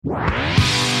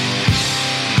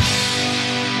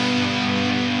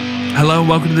Hello and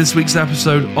welcome to this week's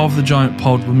episode of The Giant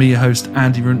Pod with me, your host,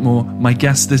 Andy Rintmore. My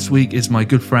guest this week is my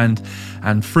good friend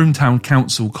and Frome Town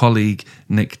Council colleague,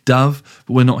 Nick Dove.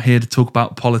 But we're not here to talk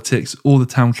about politics or the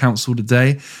Town Council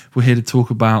today. We're here to talk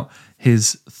about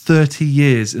his 30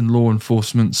 years in law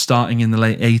enforcement, starting in the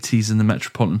late 80s in the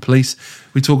Metropolitan Police.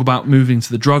 We talk about moving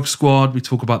to the drug squad. We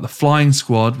talk about the flying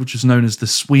squad, which is known as the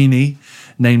Sweeney,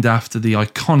 named after the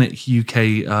iconic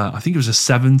UK, I think it was a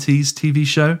 70s TV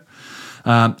show.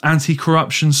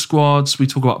 Anti-corruption squads. We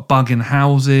talk about bugging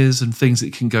houses and things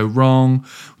that can go wrong.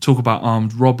 We talk about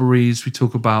armed robberies. We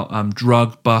talk about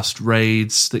drug bust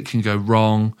raids that can go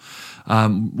wrong.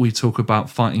 We talk about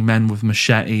fighting men with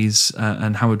machetes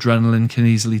and how adrenaline can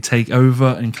easily take over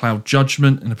and cloud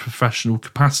judgment in a professional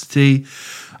capacity.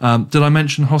 Did I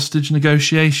mention hostage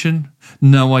negotiation?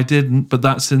 No, I didn't, but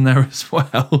that's in there as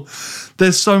well.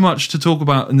 There's so much to talk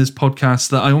about in this podcast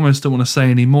that I almost don't want to say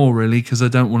any more, really, because I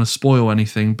don't want to spoil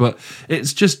anything. But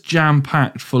it's just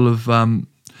jam-packed, full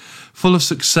of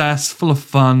success, full of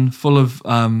fun, full of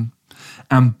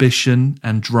ambition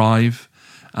and drive.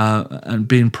 And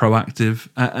being proactive,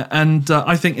 and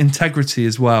I think integrity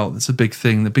as well. That's a big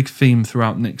thing. The big theme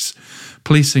throughout Nick's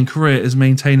policing career is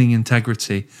maintaining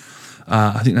integrity.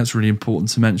 I think that's really important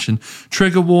to mention.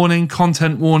 Trigger warning,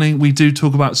 content warning. We do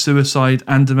talk about suicide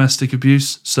and domestic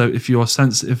abuse. So if you are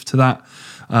sensitive to that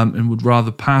and would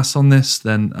rather pass on this,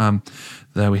 then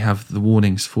there we have the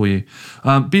warnings for you.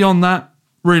 Beyond that,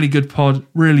 really good pod.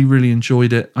 Really, really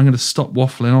enjoyed it. I'm going to stop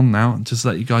waffling on now and just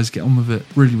let you guys get on with it.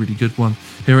 Really, really good one.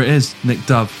 Here it is. Nick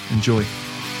Dove. Enjoy.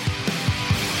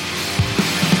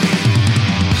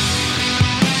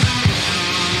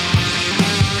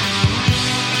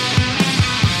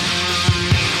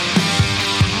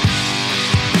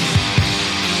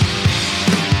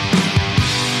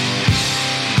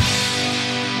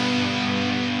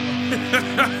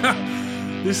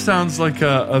 This sounds like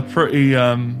a pretty...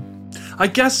 I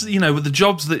guess, you know, with the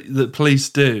jobs that police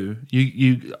do,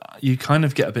 you kind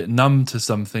of get a bit numb to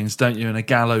some things, don't you? And a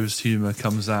gallows humour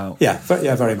comes out. Yeah,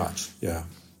 very much. Yeah.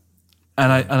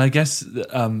 And I guess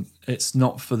it's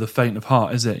not for the faint of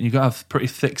heart, is it? You've got to have pretty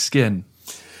thick skin.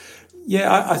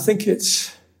 Yeah, I think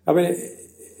it's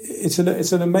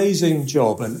an amazing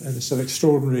job, and some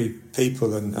extraordinary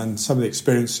people, and some of the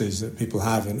experiences that people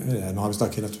have, and I was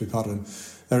lucky enough to be part of them.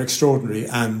 They're extraordinary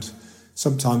and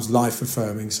sometimes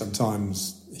life-affirming,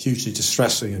 sometimes hugely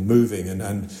distressing and moving,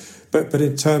 but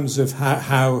in terms of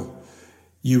how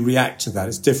you react to that,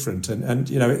 it's different. And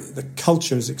you know, the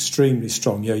culture is extremely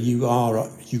strong. You know, you've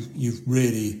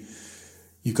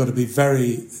got to be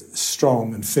very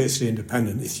strong and fiercely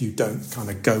independent if you don't kind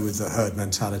of go with the herd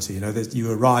mentality. You know, you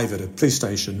arrive at a police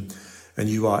station and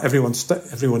you are everyone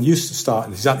used to start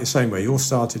in exactly the same way. You all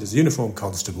started as a uniformed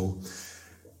constable.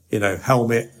 You know,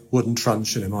 helmet, wooden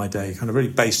truncheon in my day, kind of really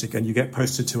basic, and you get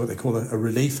posted to what they call a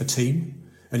relief, a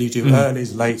team, and you do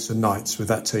earlies, lates and nights with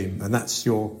that team, and that's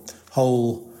your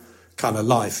whole kind of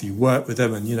life. You work with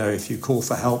them, and, you know, if you call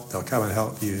for help, they'll come and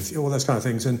help you, all those kind of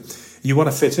things, and you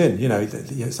want to fit in, you know,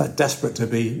 it's that desperate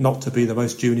not to be the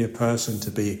most junior person,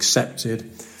 to be accepted,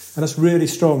 and that's really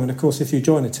strong. And of course, if you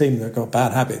join a team that got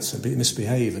bad habits and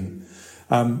misbehave, and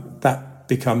that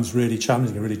becomes really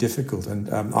challenging and really difficult, and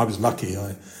I was lucky.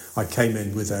 I came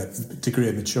in with a degree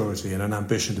of maturity and an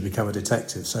ambition to become a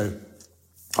detective, so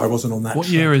I wasn't on that. What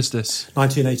year is this?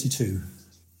 1982.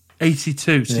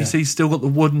 82. So you see, you still got the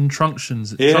wooden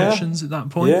truncheons. Truncheons at that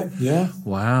point. Yeah.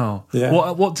 Wow. Yeah.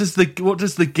 What does the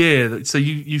gear? So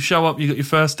you show up. You got your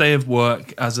first day of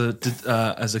work as a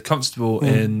constable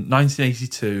in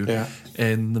 1982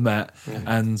 in the Met,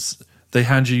 and they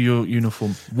hand you your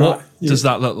uniform. What does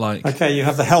that look like? Okay, you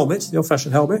have the helmet, the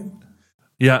old-fashioned helmet.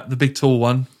 Yeah, the big tall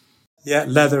one. Yeah,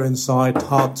 leather inside,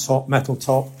 hard top, metal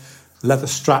top, leather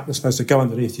strap that's supposed to go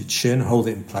underneath your chin, hold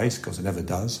it in place, because it never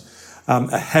does.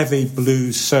 A heavy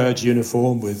blue serge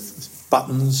uniform with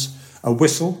buttons, a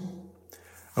whistle,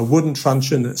 a wooden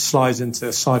truncheon that slides into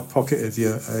a side pocket of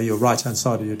your right-hand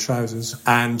side of your trousers,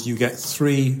 and you get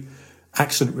 3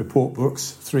 accident report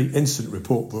books, 3 incident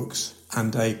report books,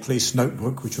 and a police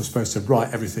notebook, which you're supposed to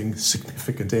write everything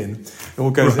significant in. It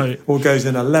all goes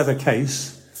in a leather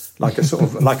case, like a sort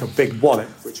of like a big wallet,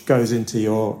 which goes into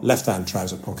your left-hand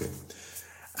trouser pocket.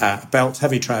 Belt,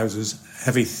 heavy trousers,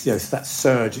 heavy, you know, that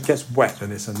serge. It gets wet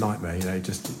and it's a nightmare. You know, it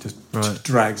just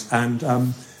drags, and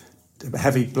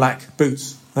heavy black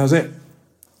boots. That was it.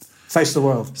 Face the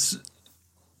world.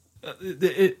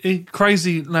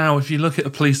 Crazy now. If you look at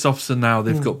a police officer now,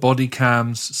 they've got body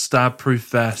cams, stab-proof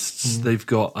vests. They've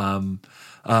got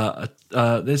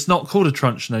it's not called a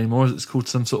truncheon anymore. It's called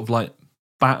some sort of like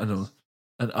baton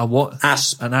a what?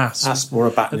 Asp. An asp. Asp or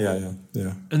a bat. Yeah.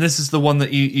 And this is the one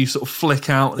that you sort of flick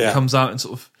out and it comes out and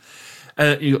sort of.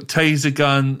 You got taser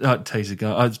gun.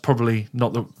 It's probably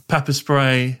not the pepper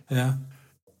spray. Yeah.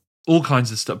 All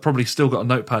kinds of stuff. Probably still got a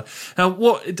notepad.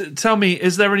 Now, tell me,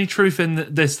 is there any truth in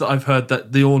this that I've heard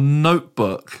that your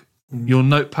notebook, your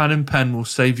notepad and pen will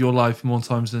save your life more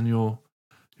times than your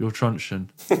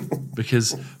truncheon?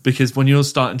 because when you're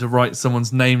starting to write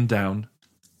someone's name down,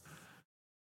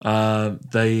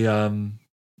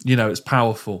 it's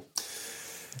powerful.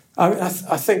 I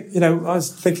think, I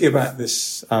was thinking about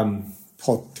this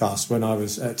podcast when I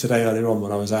was today earlier on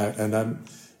when I was out, and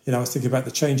I was thinking about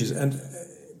the changes. And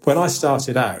when I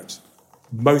started out,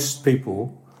 most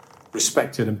people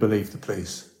respected and believed the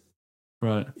police.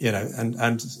 Right.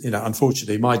 And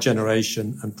unfortunately, my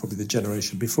generation and probably the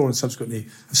generation before and subsequently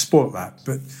have spoilt that.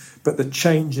 But the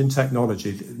change in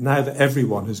technology, now that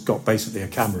everyone has got basically a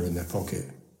camera in their pocket,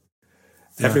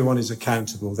 everyone is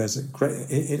accountable. There's a great,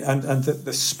 and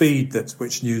the speed at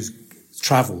which news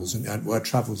travels and word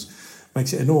travels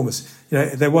makes it enormous.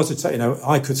 There was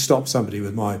I could stop somebody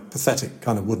with my pathetic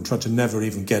kind of wooden truncheon, never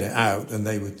even get it out, and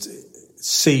they would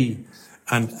see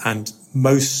and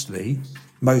mostly,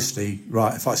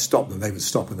 right, if I stopped them, they would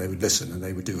stop and they would listen and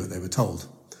they would do what they were told.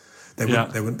 There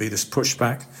wouldn't be this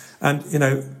pushback. And,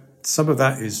 some of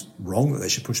that is wrong that they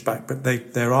should push back, but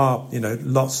there are,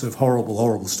 lots of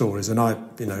horrible stories. And I've,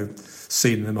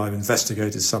 seen them, I've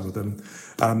investigated some of them,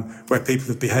 where people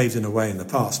have behaved in a way in the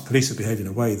past, police have behaved in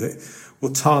a way that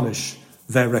will tarnish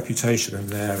their reputation and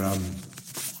their,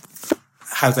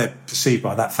 how they're perceived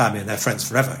by that family and their friends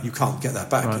forever. You can't get that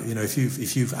back. Right.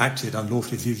 If you've acted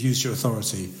unlawfully, if you've used your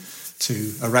authority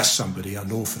to arrest somebody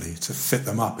unlawfully, to fit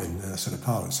them up in sort of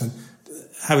parlance, and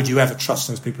how would you ever trust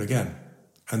those people again?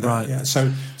 And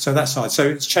so that side. So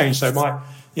it's changed. So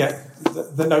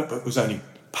the notebook was only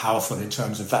powerful in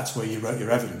terms of that's where you wrote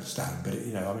your evidence down. But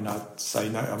I'd say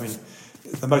no. I mean,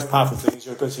 the most powerful thing is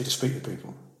your ability to speak to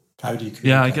people. How do you communicate?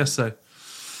 Yeah, I guess so.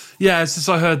 Yeah, it's just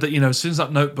I heard that as soon as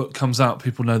that notebook comes out,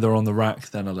 people know they're on the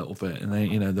rack then a little bit, and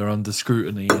they they're under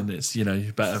scrutiny, and it's you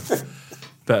better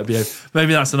behave.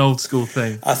 Maybe that's an old school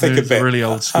thing. I think a bit. Really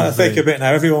old school. I think a bit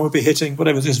now. Everyone would be hitting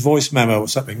whatever this voice memo or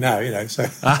something now. So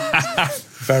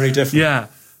very different. Yeah.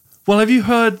 Well, have you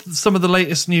heard some of the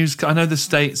latest news? I know the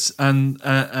States and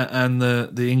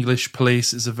the English police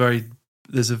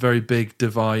there's a very big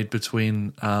divide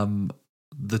between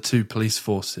the two police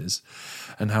forces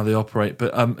and how they operate.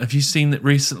 But have you seen that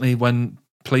recently when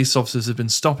police officers have been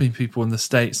stopping people in the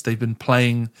States, they've been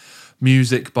playing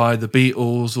music by the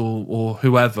Beatles or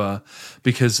whoever,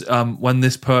 because when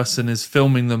this person is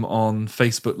filming them on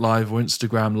Facebook Live or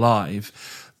Instagram Live,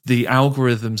 the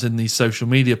algorithms in these social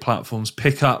media platforms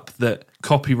pick up that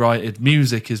copyrighted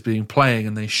music is being playing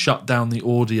and they shut down the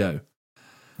audio.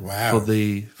 Wow. For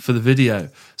the video.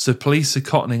 So police are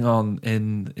cottoning on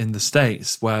in the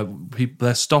States where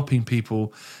they're stopping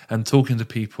people and talking to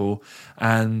people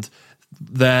and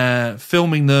they're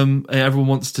filming them. Everyone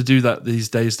wants to do that these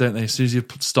days, don't they? As soon as you're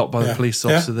stopped by the police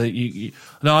officer,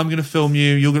 no, I'm going to film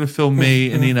you, you're going to film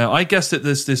me. And, I guess that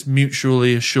there's this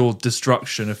mutually assured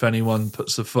destruction if anyone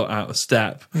puts a foot out of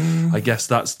step. I guess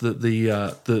that's the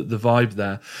vibe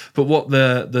there. But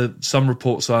what some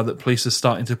reports are that police are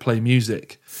starting to play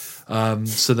music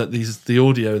so that the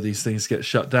audio of these things get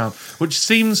shut down, which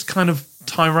seems kind of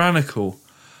tyrannical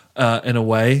in a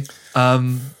way.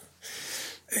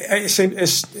 It's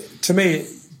to me,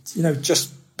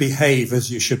 just behave as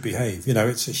you should behave.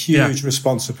 It's a huge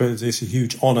responsibility. It's a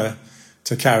huge honour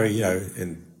to carry.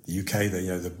 In the UK,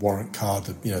 the warrant card,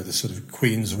 the sort of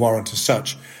Queen's warrant as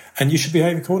such, and you should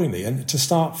behave accordingly. And to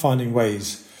start finding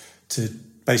ways to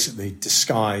basically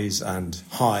disguise and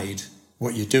hide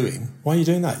what you're doing. Why are you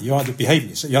doing that? You're either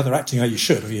behaving, you're either acting how you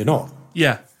should, or you're not.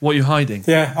 Yeah, what you're hiding.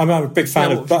 Yeah, I'm a big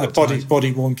fan of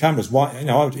body-worn cameras. Why?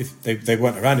 If they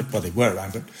weren't around, they were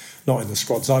around, but not in the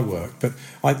squads I worked. But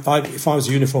if I was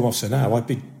a uniform officer now, I'd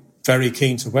be very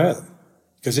keen to wear them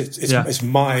because it's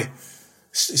my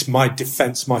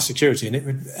defence, my security, and it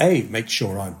would make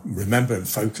sure I remember and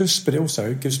focus, but it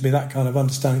also gives me that kind of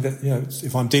understanding that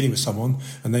if I'm dealing with someone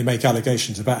and they make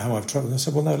allegations about how I've traveled, I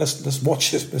said, well, no, let's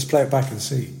watch this, let's play it back and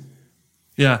see.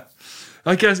 Yeah.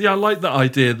 I guess, I like that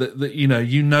idea that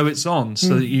it's on,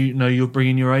 so that you're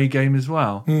bringing your A game as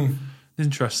well.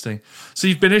 Interesting. So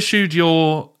you've been issued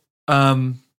your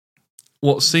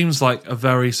what seems like a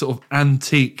very sort of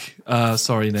antique.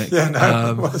 Sorry, Nick. Yeah, no,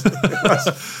 it was.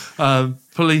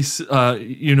 Police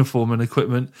uniform and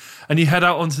equipment, and you head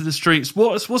out onto the streets.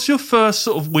 What's your first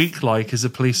sort of week like as a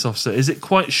police officer? Is it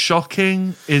quite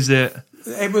shocking? Is it?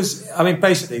 It was, I mean,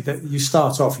 basically, that you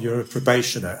start off, you're a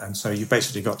probationer, and so you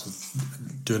basically got to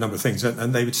do a number of things,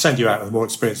 and they would send you out with a more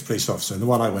experienced police officer. And the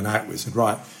one I went out with said,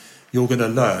 right, you're going to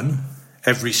learn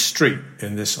every street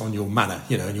in this on your manor,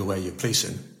 in your way you're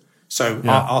policing. So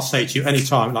I'll say to you any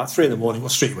time, like 3 a.m,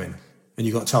 what street you in? And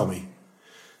you've got to tell me.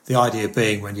 The idea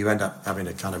being when you end up having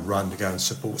a kind of run to go and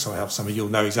support someone, help someone, you'll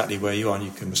know exactly where you are and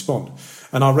you can respond.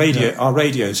 And our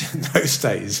radios in those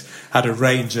days had a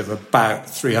range of about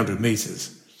 300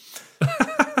 metres.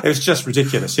 It was just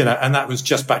ridiculous, and that was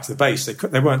just back to the base.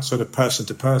 They weren't sort of person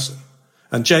to person.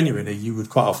 And genuinely, you would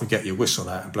quite often get your whistle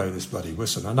out and blow this bloody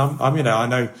whistle. And I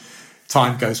know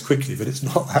time goes quickly, but it's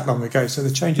not that long ago. So the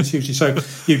change is hugely. So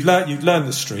you'd learn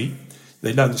the street,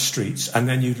 they'd learn the streets, and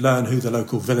then you'd learn who the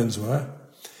local villains were.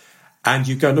 And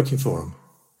you go looking for them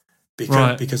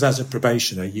because as a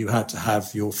probationer, you had to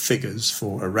have your figures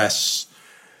for arrests,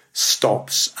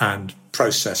 stops, and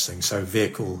processing. So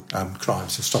vehicle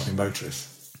crimes, so stopping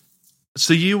motorists.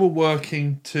 So you were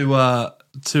working to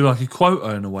like a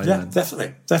quota in a way. Yeah, then?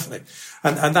 definitely.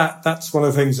 And that's one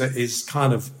of the things that is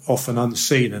kind of often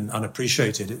unseen and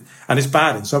unappreciated. And it's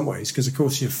bad in some ways because, of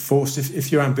course, you're forced.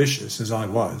 If you're ambitious, as I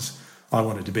was. I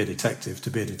wanted to be a detective. To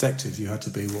be a detective, you had to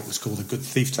be what was called a good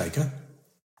thief taker.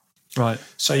 Right.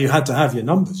 So you had to have your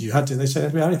numbers. They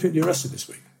said, how many people you arrested this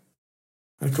week?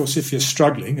 And of course, if you're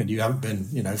struggling and you haven't been,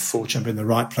 fortunate, been in the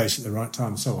right place at the right time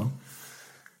and so on,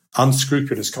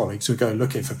 unscrupulous colleagues would go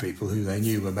looking for people who they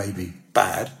knew were maybe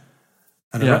bad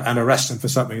and arrest them for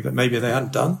something that maybe they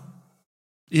hadn't done.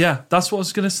 Yeah, that's what I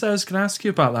was going to say. I was going to ask you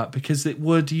about that because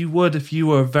you would, if you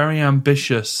were a very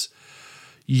ambitious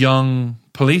young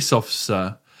police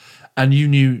officer and you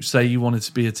knew, say, you wanted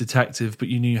to be a detective, but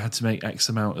you knew you had to make X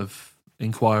amount of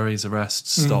inquiries,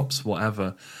 arrests, stops,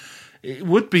 whatever. It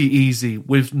would be easy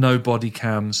with no body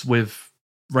cams, with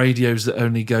radios that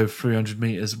only go 300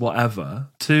 meters, whatever,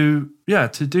 to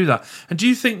do that. And do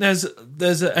you think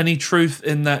there's any truth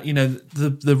in that?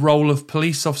 The role of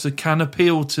police officer can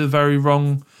appeal to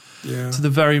to the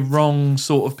very wrong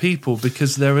sort of people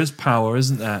because there is power,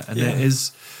 isn't there? And it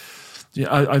is.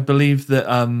 Yeah, I believe that.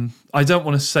 I don't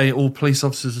want to say all police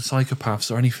officers are psychopaths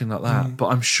or anything like that, but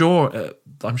I'm sure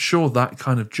that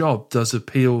kind of job does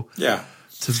appeal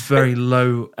to very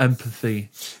low empathy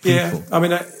people.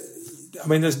 Yeah, I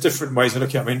mean, there's different ways of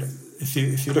looking at it. I mean,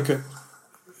 if you look at,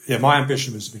 my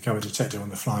ambition was to become a detective on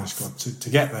the flying squad. To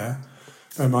get there,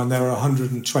 bear in mind there were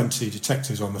 120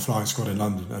 detectives on the flying squad in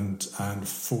London and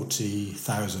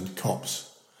 40,000 cops.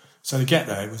 So to get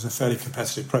there, it was a fairly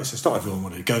competitive process. Not everyone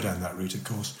wanted to go down that route, of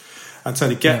course. And so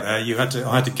to get there,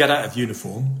 I had to get out of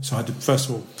uniform. So I had to, first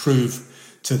of all,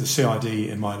 prove to the CID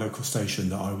in my local station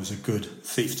that I was a good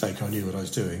thief taker. I knew what I was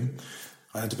doing.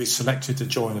 I had to be selected to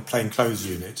join a plainclothes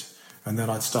unit, and then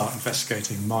I'd start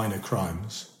investigating minor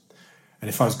crimes. And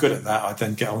if I was good at that, I'd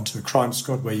then get onto a crime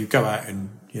squad where you go out in,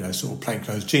 sort of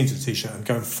plainclothes, jeans and T-shirt, and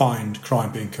go and find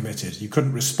crime being committed. You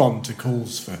couldn't respond to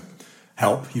calls for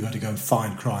help. You had to go and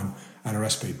find crime and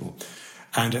arrest people.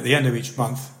 And at the end of each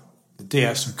month, the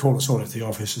DS would call us all into the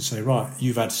office and say, right,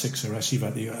 you've had 6 arrests,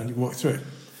 and you walk through it.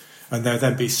 And there'd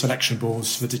then be selection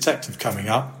boards for detective coming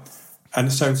up.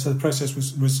 And so the process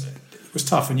was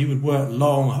tough, and you would work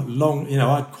long.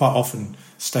 I'd quite often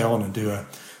stay on and do a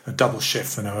double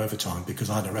shift for no overtime because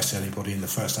I hadn't arrested anybody in the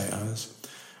first 8 hours.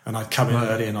 And I'd come in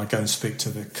early and I'd go and speak to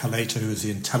the collator, who was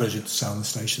the intelligence cell on the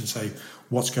station, and say,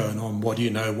 what's going on? What do you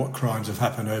know? What crimes have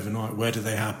happened overnight? Where do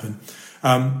they happen?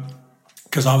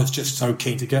 Because I was just so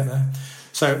keen to get there.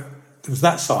 So there was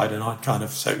that side, and I'd kind of,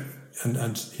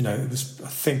 it was, I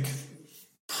think,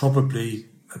 probably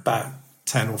about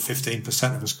 10 or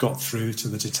 15% of us got through to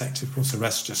the detective. Of course, the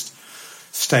rest just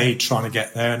stayed trying to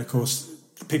get there. And of course,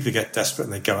 people get desperate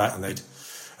and they go out and they'd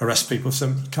arrest people.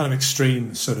 Some kind of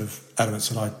extreme sort of elements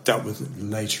that I dealt with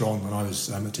later on when I was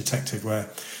a detective, where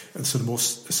sort of more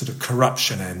sort of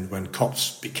corruption end, when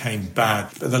cops became bad.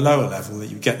 But at the lower level, that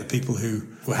you get the people who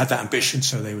had that ambition,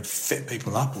 so they would fit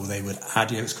people up, or they would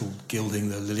add, it's called gilding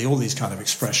the lily, all these kind of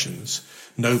expressions,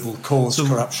 noble cause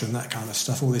corruption, that kind of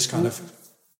stuff, all this kind of...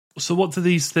 So what do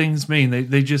these things mean?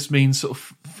 They just mean sort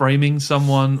of framing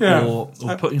someone or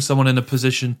putting someone in a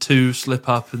position to slip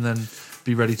up and then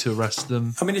be ready to arrest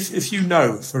them? I mean, if you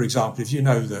know, for example, if you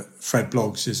know that Fred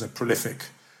Bloggs is a prolific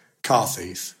car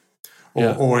thief,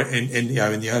 or in the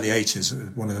early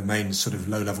 80s, one of the main sort of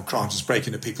low-level crimes was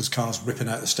breaking into people's cars, ripping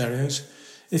out the stereos.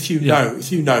 If you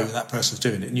know that person's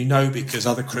doing it, and you know because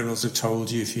other criminals have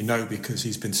told you, if you know because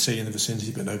he's been seen in the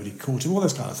vicinity but nobody caught him, all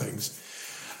those kind of things.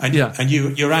 And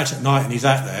you're out at night and he's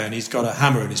out there and he's got a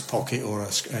hammer in his pocket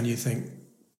and you think,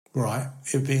 right,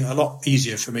 it would be a lot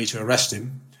easier for me to arrest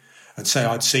him and say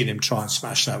I'd seen him try and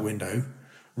smash that window,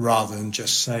 rather than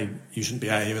just say you shouldn't be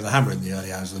out here with a hammer in the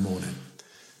early hours of the morning.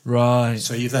 Right.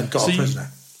 So you've then got a prisoner.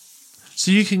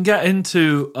 So you can get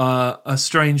into a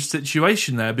strange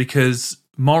situation there, because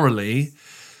morally,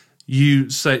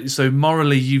 you've sort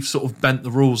of bent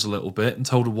the rules a little bit and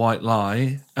told a white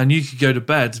lie, and you could go to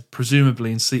bed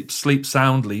presumably and sleep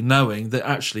soundly, knowing that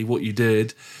actually what you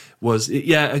did was,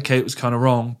 it was kind of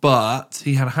wrong, but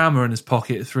he had a hammer in his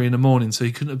pocket at 3 a.m, so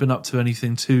he couldn't have been up to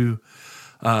anything too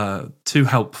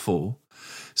helpful.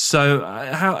 So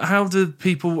how do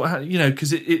people,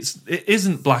 because it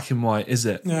isn't black and white, is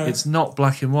it? No. It's not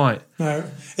black and white. No,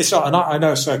 it's not. And I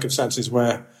know circumstances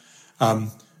where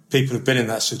people have been in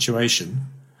that situation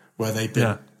where they've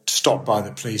been stopped by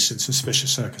the police in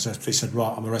suspicious circumstances. The police said,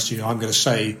 right, I'm arresting you. I'm going to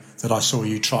say that I saw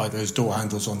you try those door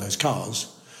handles on those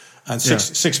cars. And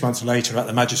six months later at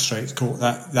the magistrate's court,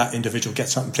 that individual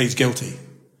gets up and pleads guilty.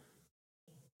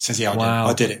 Says,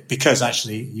 I did it. Because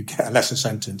actually you get a lesser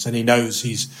sentence, and he knows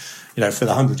he's, for the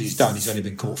 100 he's done, he's only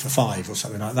been caught for 5 or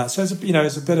something like that. So it's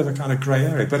a bit of a kind of grey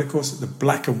area. But of course the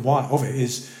black and white of it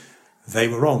is they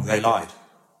were wrong, they lied.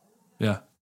 Yeah.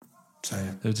 So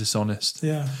they were dishonest.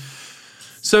 Yeah.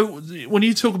 So when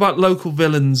you talk about local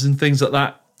villains and things like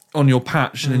that on your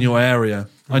patch and in your area,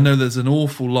 I know there's an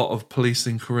awful lot of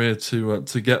policing career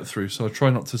to get through, so I try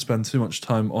not to spend too much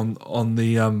time on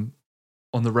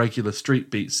the regular street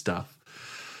beat stuff.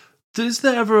 Is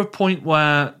there ever a point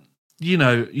where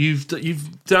you've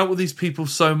dealt with these people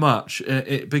so much,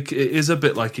 it is a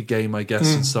bit like a game, I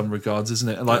guess, in some regards, isn't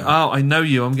it? Like, I know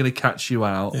you, I'm going to catch you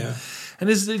out. Yeah. And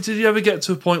did you ever get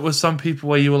to a point where some people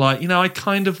where you were like, I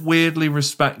kind of weirdly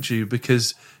respect you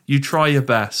because you try your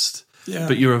best,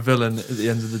 but you're a villain at the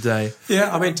end of the day?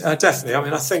 Yeah, definitely.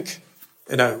 I think,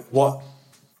 what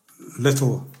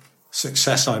little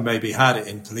success I maybe had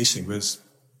in policing was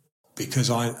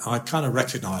because I kind of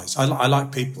recognise, I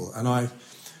like people, and I,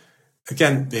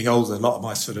 again, being older than a lot of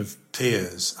my sort of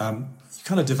peers, you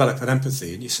kind of develop an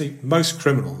empathy, and you see most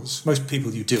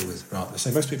people you deal with, right? I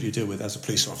say most people you deal with as a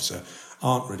police officer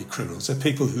aren't really criminals. They're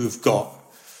people who have got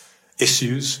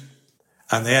issues,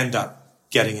 and they end up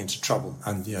getting into trouble.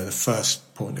 And, the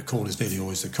first point of call is nearly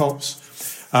always the cops.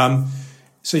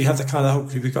 So you have the kind of whole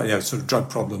group. You've got, sort of drug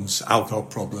problems, alcohol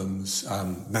problems,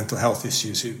 mental health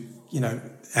issues who,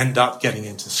 end up getting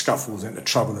into scuffles, into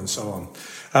trouble and so on.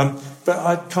 But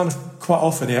I kind of quite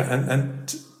often,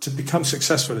 and to become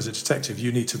successful as a detective,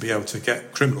 you need to be able to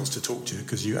get criminals to talk to you,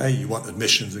 because you want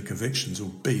admissions and convictions, or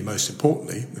B, most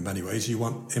importantly, in many ways, you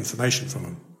want information from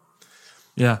them.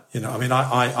 Yeah.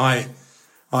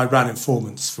 I ran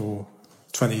informants for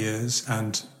 20 years,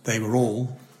 and they were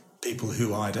all people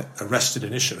who I'd arrested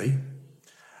initially,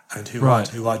 and who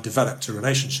I'd developed a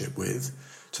relationship with,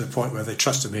 to the point where they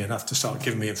trusted me enough to start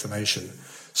giving me information.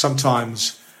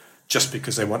 Sometimes just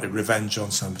because they wanted revenge on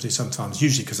somebody,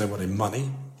 usually because they wanted money.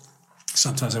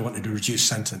 Sometimes they wanted a reduced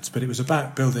sentence, but it was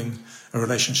about building a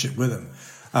relationship with them.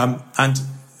 And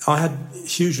I had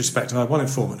huge respect. I had one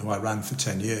informant who I ran for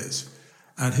 10 years,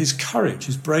 and his courage,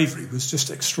 his bravery was just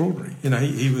extraordinary.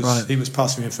 He was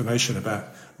passing me information about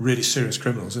really serious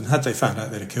criminals, and had they found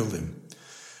out, they'd have killed him.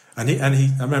 And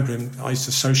I remember him, I used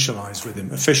to socialise with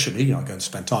him officially. I'd go and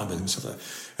spend time with him.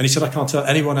 And he said, I can't tell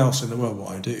anyone else in the world what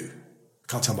I do. I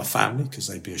can't tell my family because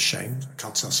they'd be ashamed. I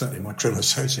can't tell certainly my criminal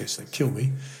associates, they'd kill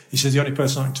me. He said, the only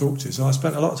person I can talk to. So I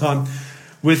spent a lot of time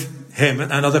with him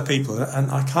and other people, and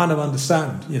I kind of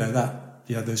understand,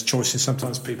 those choices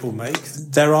sometimes people make.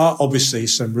 There are obviously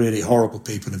some really horrible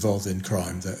people involved in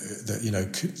crime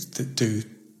that do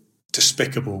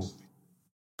despicable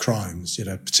crimes,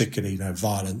 particularly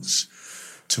violence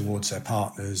towards their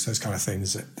partners, those kind of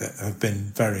things that have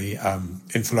been very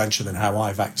influential in how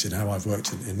I've acted, how I've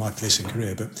worked in my policing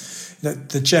career. But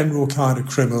the general kind of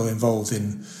criminal involved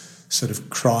in sort of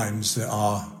crimes that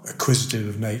are acquisitive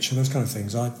of nature, those kind of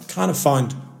things, I kind of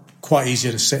find quite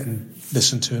easier to sit and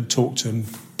listen to and talk to and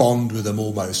bond with them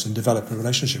almost, and develop a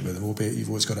relationship with them, albeit you've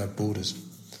always got to have borders.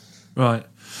 Right.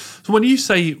 So when you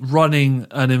say running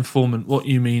an informant, what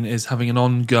you mean is having an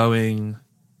ongoing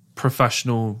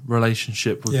professional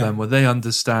relationship with them, where they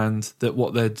understand that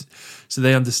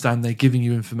they understand they're giving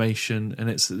you information, and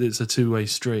it's a two-way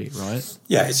street, right?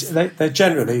 Yeah,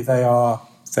 they are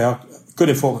good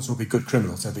informants will be good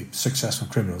criminals. They'll be successful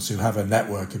criminals who have a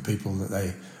network of people that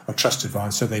they are trusted by,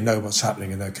 so they know what's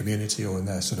happening in their community or in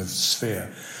their sort of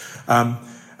sphere.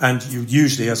 And you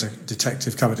usually, as a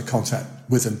detective, come into contact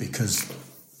with them because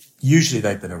usually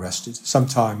they've been arrested.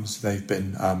 Sometimes they've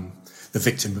been the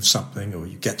victim of something, or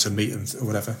you get to meet them or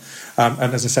whatever.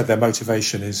 And as I said, their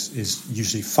motivation is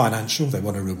usually financial. They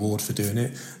want a reward for doing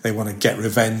it. They want to get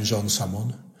revenge on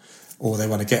someone. or they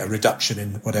want to get a reduction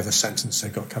in whatever sentence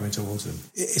they've got coming towards them.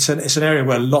 It's an area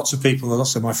where lots of people,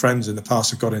 lots of my friends in the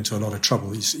past have got into a lot of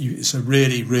trouble. It's a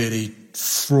really, really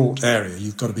fraught area.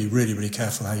 You've got to be really, really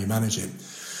careful how you manage it.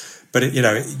 But,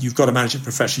 you've got to manage it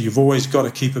professionally. You've always got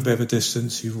to keep a bit of a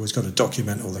distance. You've always got to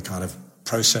document all the kind of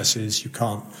processes. You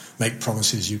can't make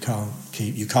promises you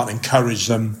can't encourage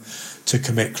them to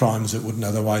commit crimes that wouldn't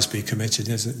otherwise be committed.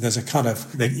 There's a kind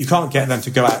of, you can't get them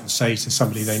to go out and say to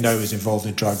somebody they know is involved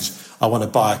in drugs, I want to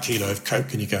buy a kilo of coke,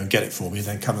 can you go and get it for me?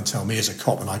 Then come and tell me as a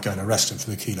cop and I go and arrest them for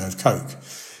the kilo of coke.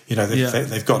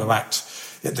 They've got to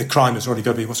act. The crime has already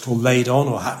got to be what's called laid on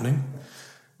or happening.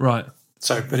 Right.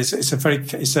 So, but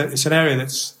it's an area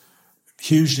that's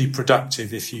hugely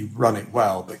productive if you run it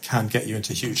well, but can get you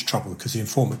into huge trouble because the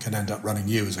informant can end up running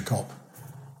you as a cop.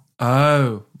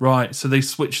 Oh, right. So they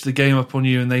switch the game up on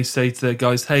you and they say to their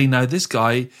guys, hey, now this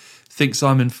guy thinks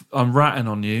I'm ratting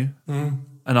on you and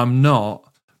I'm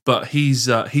not, but he's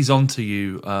onto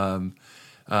you,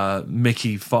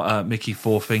 Mickey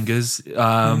Four Fingers.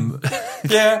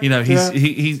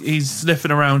 He's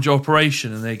sniffing around your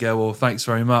operation, and they go, well, thanks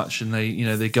very much, and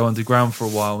they go underground for a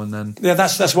while, and then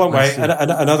that's one way. And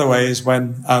another way is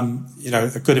when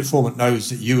a good informant knows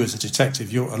that you as a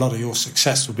detective, a lot of your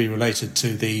success will be related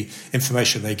to the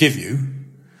information they give you.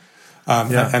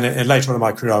 And later on in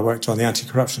my career, I worked on the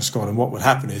anti-corruption squad, and what would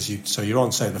happen is you're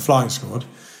on, say, the flying squad.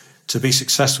 To be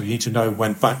successful, you need to know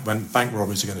when bank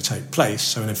robberies are going to take place.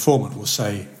 So an informant will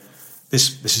say,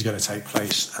 this is going to take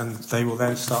place, and they will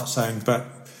then start saying, but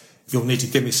you'll need to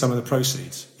give me some of the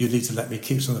proceeds. You need to let me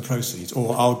keep some of the proceeds,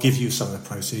 or I'll give you some of the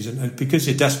proceeds. And because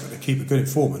you're desperate to keep a good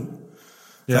informant,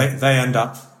 they end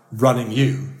up running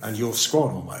you and your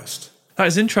squad almost. That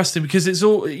is interesting because it's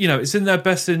all, it's in their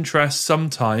best interest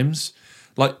sometimes,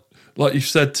 like you've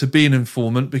said, to be an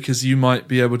informant, because you might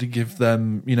be able to give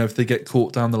them, if they get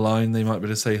caught down the line, they might be able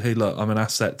to say, hey, look, I'm an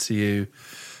asset to you,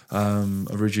 a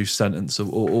reduced sentence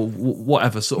or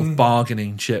whatever sort of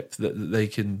bargaining chip that they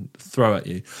can throw at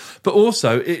you. But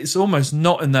also, it's almost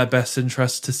not in their best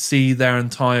interest to see their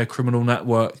entire criminal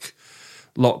network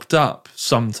locked up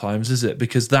sometimes, is it?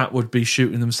 Because that would be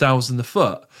shooting themselves in the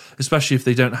foot, especially if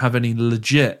they don't have any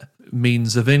legit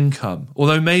means of income.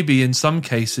 Although maybe in some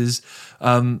cases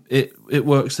it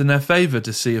works in their favour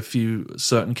to see a few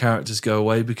certain characters go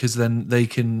away, because then they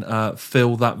can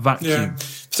fill that vacuum. Yeah,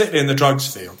 particularly in the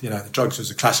drugs field. The drugs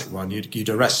was a classic one. You'd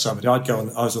arrest somebody. I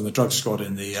was on the drug squad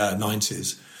in the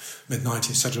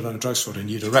mid-90s, Central London drug squad, and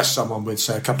you'd arrest someone with,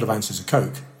 say, a couple of ounces of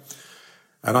coke.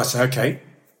 And I'd say, okay,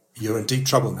 you're in deep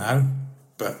trouble now,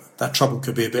 but that trouble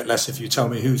could be a bit less if you tell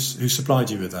me who supplied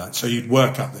you with that. So you'd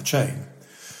work up the chain.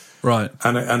 Right.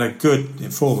 And a good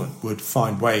informant would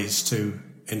find ways to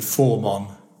inform on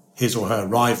his or her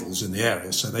rivals in the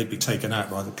area, so they'd be taken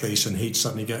out by the police and he'd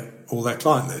suddenly get all their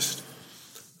client list.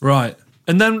 Right.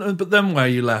 And then where are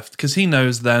you left? Because he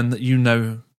knows then that you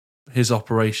know his or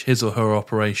her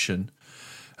operation,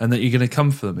 and that you're going to come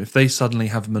for them. If they suddenly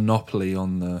have a monopoly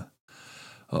on the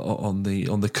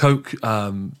coke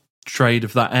trade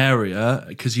of that area,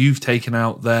 because you've taken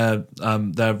out their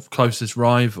closest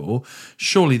rival,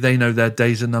 surely they know their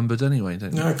days are numbered anyway,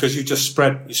 don't you? No, because you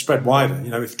spread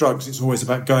wider. With drugs, it's always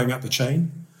about going up the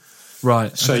chain.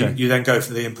 Right. So okay. you then go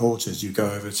for the importers. You go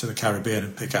over to the Caribbean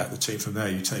and pick out the team from there.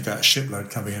 You take out a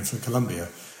shipload coming in from Colombia,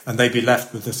 and they'd be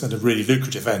left with the sort of really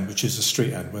lucrative end, which is the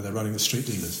street end, where they're running the street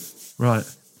dealers. Right.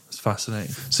 That's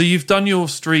fascinating. So you've done your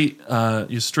street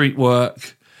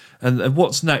work. And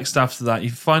what's next after that?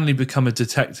 You finally become a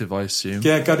detective, I assume.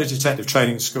 Yeah, go to detective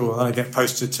training school. Then I get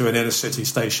posted to an inner city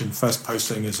station. First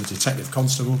posting as a detective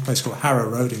constable, a place called Harrow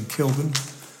Road in Kilburn.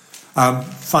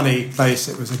 Funny place.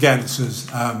 This was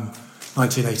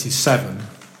 1987,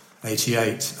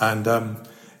 88. And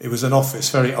it was an office,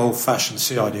 very old-fashioned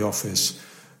CID office.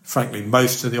 Frankly,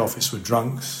 most of the office were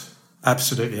drunks.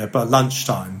 Absolutely. By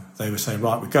lunchtime, they were saying,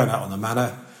 right, we're going out on the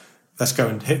manor. Let's go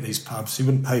and hit these pubs. You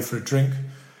wouldn't pay for a drink.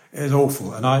 It was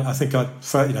awful. And I think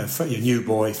for your new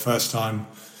boy, first time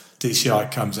DCI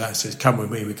comes out and says, come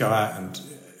with me, we go out, and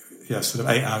sort of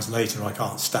 8 hours later I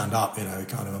can't stand up,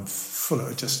 I'm full of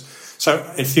it. So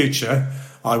in future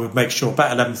I would make sure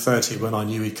about 11:30, when I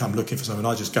knew he'd come looking for something,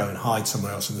 I'd just go and hide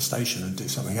somewhere else in the station and do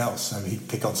something else, so he'd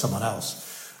pick on someone else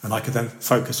and I could then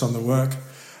focus on the work.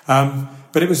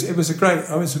 But it was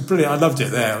brilliant. I loved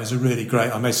it there. It was a really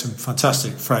great. I made some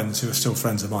fantastic friends who are still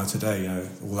friends of mine today.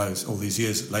 All these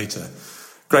years later.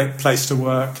 Great place to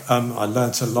work. I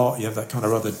learnt a lot. You have that kind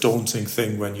of rather daunting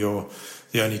thing when you're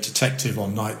the only detective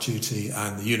on night duty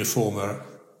and the uniformer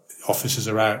officers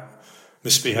are out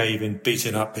misbehaving,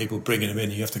 beating up people, bringing them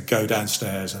in. You have to go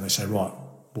downstairs and they say, right,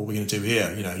 what are we going to do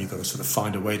here? You've got to sort of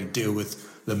find a way to deal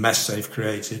with the mess they've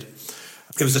created.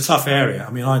 It was a tough area.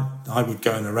 I mean, I would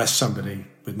go and arrest somebody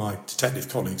with my detective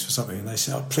colleagues for something, and they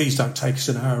say, please don't take us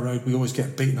in Harrow Road. We always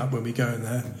get beaten up when we go in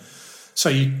there. So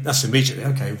that's immediately,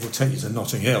 okay, we'll take you to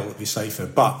Notting Hill, it'll be safer.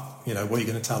 But, what are you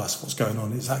going to tell us? What's going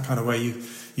on? Is that kind of way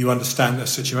you understand the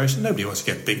situation? Nobody wants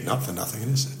to get beaten up for nothing.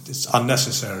 It's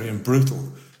unnecessary and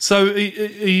brutal. So are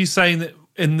you saying that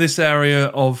in this area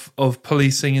of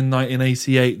policing in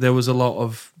 1988, there was a lot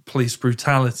of police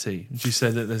brutality? Would you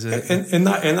say that there's in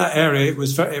that area it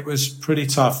was pretty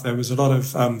tough. There was a lot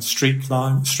of street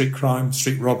crime,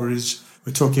 street robberies.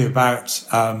 We're talking about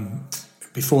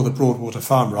before the Broadwater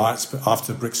Farm riots, but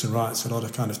after the Brixton riots, a lot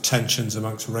of kind of tensions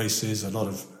amongst races, a lot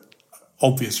of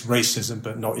obvious racism,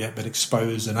 but not yet been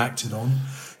exposed and acted on.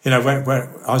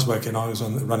 Where I was working, I was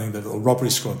running the little robbery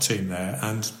squad team there,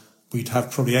 and we'd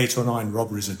have probably 8 or 9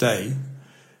 robberies a day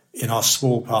in our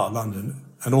small part of London.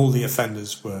 And all the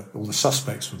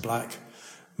suspects were black.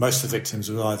 Most of the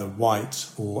victims were either white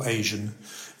or Asian.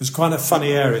 It was quite a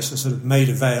funny area. It's a sort of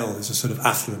Maida Vale is a sort of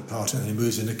affluent part, and it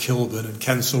moves into Kilburn and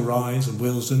Kensal Rise and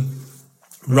Willesden.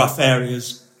 Rough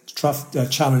areas,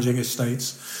 challenging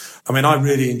estates. I mean, I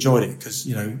really enjoyed it because,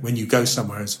 when you go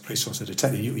somewhere as a police officer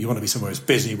detective, you want to be somewhere that's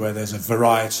busy, where there's a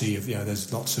variety of,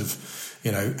 there's lots of,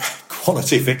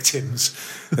 quality victims.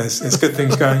 There's good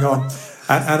things going on.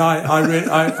 And I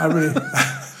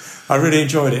really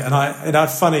enjoyed it, and it had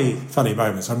funny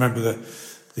moments. I remember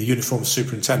the uniformed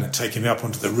superintendent taking me up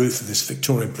onto the roof of this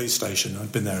Victorian police station.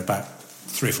 I'd been there about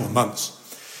 3 or 4 months,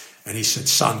 and he said,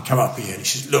 "Son, come up here." And he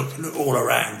says, "Look all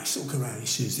around." He said, "Look around." He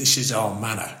says, "This is our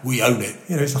manor. We own it."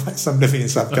 It's like some living in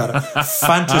some kind of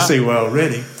fantasy world,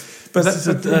 really. But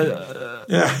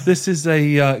this is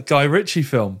a Guy Ritchie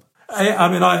film. I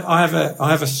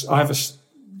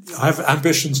have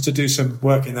ambitions to do some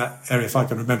work in that area if I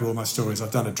can remember all my stories.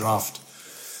 I've done a draft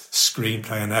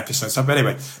screenplay and episode. So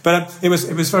anyway, it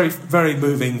was very, very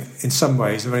moving in some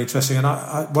ways and very interesting. And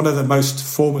one of the most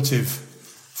formative,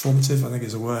 I think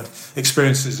is a word,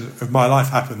 experiences of my life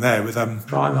happened there. With I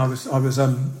was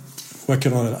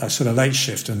working on a sort of late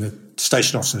shift, and the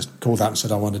station officer called out and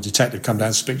said, "I want a detective come down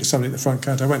and speak to somebody at the front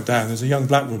counter." I went down. There's a young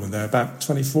black woman there, about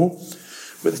 24,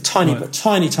 with a tiny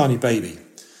baby.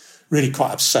 Really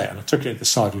quite upset, and I took her into the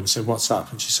side room and said, "What's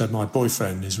up?" And she said, "My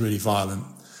boyfriend is really violent,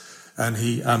 and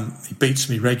he beats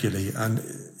me regularly, and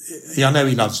I know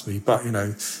he loves me, but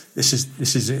this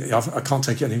is it. I can't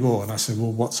take it anymore." And I said,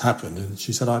 "Well, what's happened?" And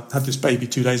she said, "I had this baby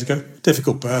 2 days ago,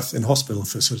 difficult birth, in hospital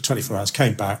for sort of 24 hours,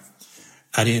 came back,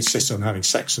 and he insisted on having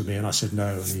sex with me." And I said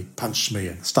no, and he punched me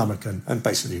in the stomach and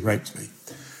basically raped me.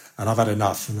 And I've had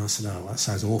enough. And I said, "Oh, that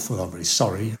sounds awful. I'm really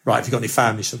sorry. Right, have you got any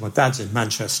family?" She said, "My dad's in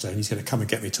Manchester and he's going to come and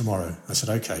get me tomorrow." I said,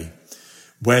 "Okay.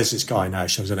 Where's this guy now?"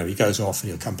 She said, "I don't know. He goes off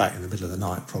and he'll come back in the middle of the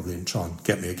night probably and try and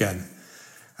get me again."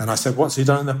 And I said, "What's he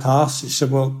done in the past?" She said,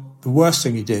 "Well, the worst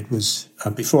thing he did was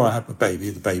before I had the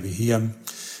baby, he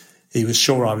was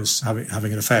sure I was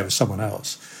having an affair with someone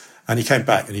else. And he came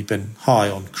back and he'd been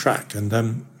high on crack. And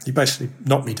he basically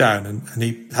knocked me down and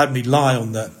he had me lie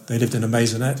they lived in a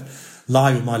maisonette,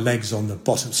 lie with my legs on the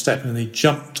bottom step, and he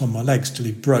jumped on my legs till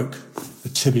he broke the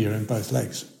tibia in both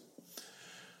legs.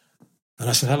 And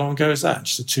I said, "How long ago is that?" And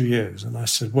she said, 2 years. And I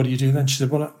said, "What do you do then?" She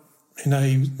said, "Well,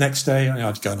 next day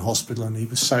I'd go in hospital," and he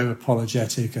was so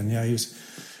apologetic, and he was,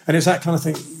 and it's that kind of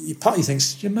thing. Part of you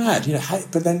thinks you're mad,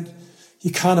 but then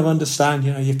you kind of understand,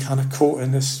 you're kind of caught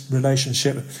in this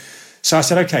relationship. So I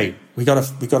said, "Okay, we got to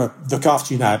look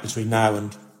after you now between now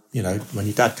and when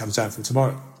your dad comes down from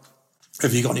tomorrow.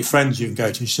 Have you got any friends you can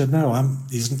go to?" She said, "No,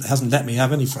 he hasn't let me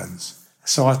have any friends."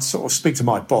 So I sort of speak to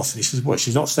my boss, and he says, "Well,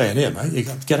 she's not staying here, mate. You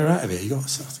got to get her out of here.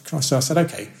 So I said,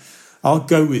 "Okay, I'll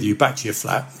go with you back to your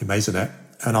flat, your maisonette,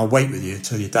 and I'll wait with you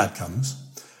till your dad comes,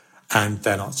 and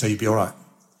then so you'll be all right."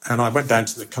 And I went down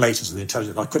to the collators of the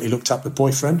intelligence. I quickly looked up the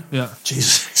boyfriend. Yeah.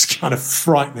 Jesus, it's kind of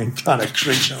frightening kind of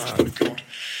creature. Oh, God.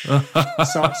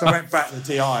 so I went back to the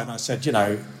DI and I said,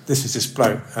 "This is this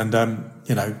bloke, and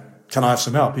can I have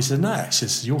some help?" He said, "No." He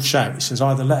says, "You'll shout." He says,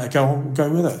 "Either let her go or go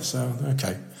with her." So,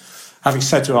 okay. Having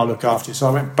said to her, "I'll look after you." So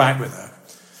I went back with her.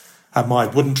 Had my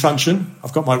wooden truncheon.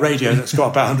 I've got my radio that's got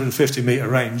about 150 metre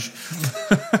range.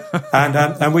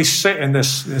 and we sit in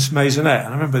this maisonette.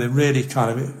 And I remember it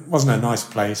wasn't a nice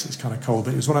place. It's kind of cold,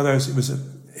 but it was one of those, it was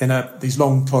in these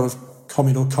long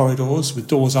communal corridors with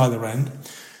doors either end.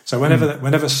 So whenever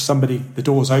the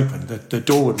doors opened, the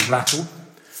door would rattle.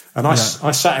 And I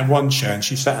sat in one chair and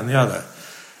she sat in the other.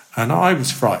 And I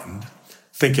was frightened,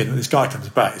 thinking that this guy comes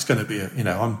back, it's going to be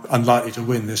I'm unlikely to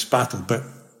win this battle. But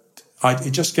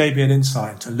it just gave me an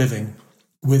insight into living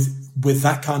with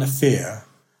that kind of fear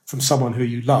from someone who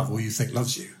you love or you think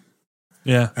loves you.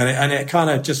 Yeah. And it kind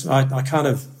of just, I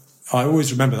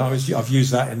always remember that. I've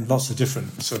used that in lots of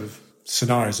different sort of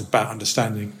scenarios about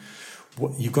understanding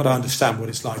what you've got to understand what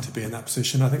it's like to be in that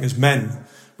position. I think as men,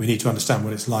 we need to understand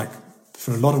what it's like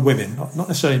for a lot of women, not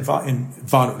necessarily in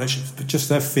violent relationships, but just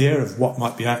their fear of what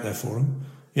might be out there for them.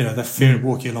 You know, their fear of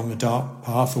walking along the dark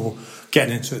path or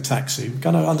getting into a taxi. We've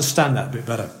got to understand that a bit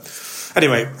better.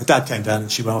 Anyway, my dad came down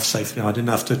and she went off safely. I didn't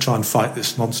have to try and fight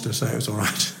this monster, so it was all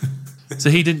right. So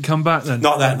he didn't come back then?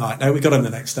 Not that night. No, we got him the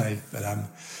next day, but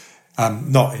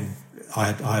not in.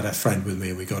 I had a friend with me,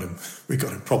 and we got him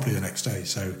properly the next day.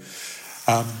 So,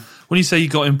 when you say you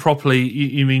got him properly,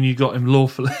 you mean you got him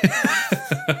lawfully?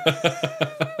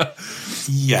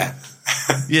 Yeah.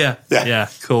 Yeah.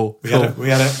 Cool. We had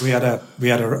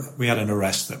an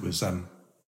arrest that was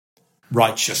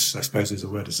righteous, I suppose is the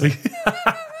word to say.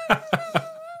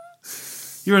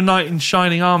 You're a knight in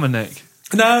shining armour, Nick.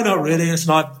 No, not really. It's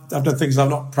not. I've done things I'm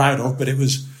not proud of, but it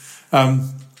was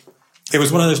one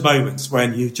of those moments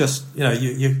when you just,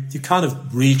 you kind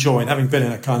of rejoin, having been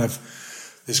in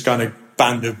this kind of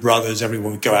band of brothers.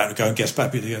 Everyone would go out and get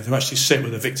back together to actually sit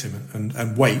with a victim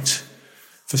and wait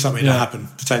for something to happen.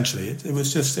 Potentially,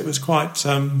 it was quite.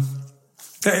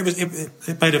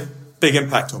 It made a big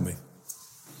impact on me.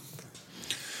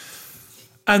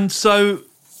 And so,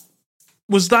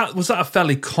 was that a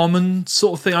fairly common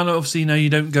sort of thing? I know, obviously, you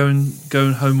don't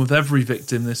go home with every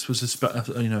victim. This was a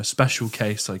special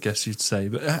case, I guess you'd say.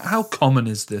 But how common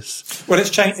is this? Well, it's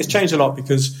changed a lot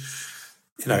because,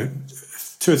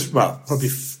 probably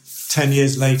 10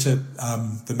 years later,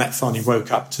 the Met finally woke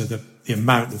up to the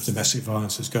amount of domestic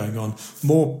violence that's going on.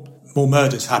 More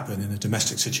murders happen in a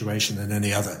domestic situation than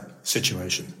any other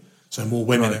situation. So more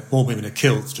women are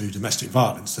killed through domestic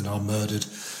violence than are murdered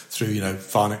through,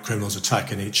 violent criminals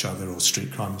attacking each other or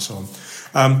street crime and so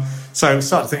on. So we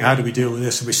started to think, how do we deal with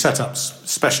this? And we set up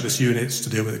specialist units to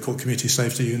deal with it, called community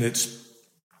safety units.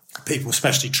 People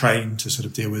specially trained to sort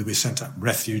of deal with it. We sent up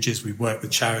refuges. We worked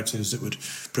with charities that would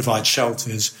provide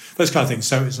shelters, those kind of things.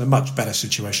 So it's a much better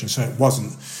situation. So it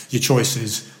wasn't your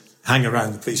choices, hang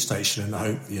around the police station and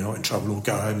hope you're not in trouble or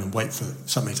go home and wait for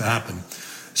something to happen.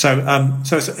 So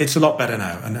it's a lot better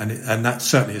now, and that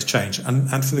certainly has changed,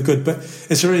 and for the good. But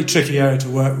it's a really tricky area to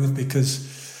work with because,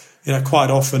 quite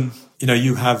often,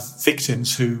 you have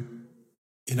victims who,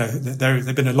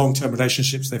 they've been in long-term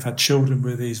relationships, they've had children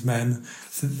with these men,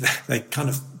 they're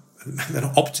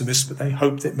not optimists, but they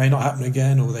hope that it may not happen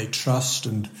again, or they trust,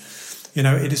 and,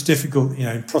 it is difficult,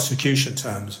 in prosecution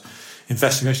terms,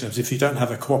 investigation terms, if you don't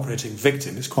have a cooperating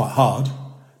victim, it's quite hard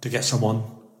to get someone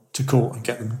to court and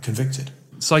get them convicted.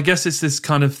 So I guess it's this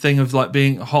kind of thing of like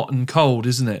being hot and cold,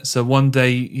 isn't it? So one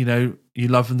day, you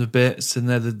love them to bits and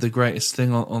they're the greatest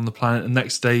thing on the planet. And the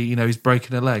next day, he's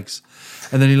breaking her legs.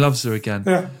 And then he loves her again.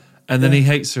 Yeah. And then he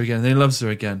hates her again. And then he loves her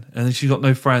again. And then she's got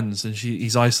no friends. And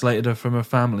he's isolated her from her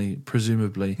family,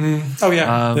 presumably. Oh,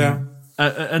 yeah. Yeah.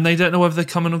 And they don't know whether they're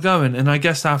coming or going. And I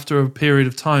guess after a period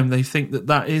of time, they think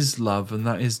that is love and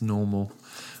that is normal.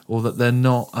 Or that they're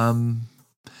not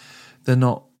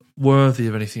worthy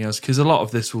of anything else, because a lot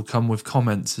of this will come with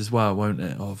comments as well, won't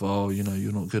it? Of,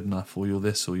 you're not good enough, or you're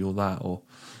this, or you're that, or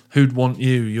who'd want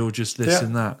you? You're just this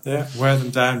and that. Yeah, wear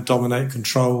them down, dominate,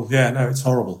 control. Yeah, no, it's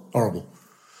horrible.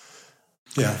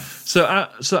 Yeah. So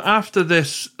after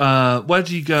this, where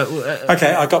do you go?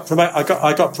 Okay, I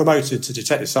got promoted to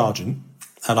detective sergeant,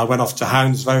 and I went off to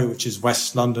Hounslow, which is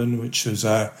West London, which was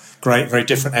a great, very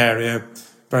different area,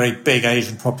 very big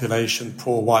Asian population,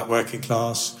 poor white working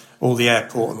class. All the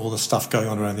airport and all the stuff going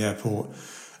on around the airport.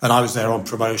 And I was there on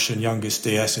promotion, youngest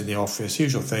DS in the office,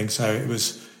 usual thing. So it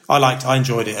was, I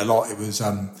enjoyed it a lot. It was,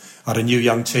 I had a new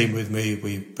young team with me.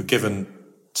 We were given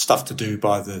stuff to do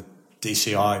by the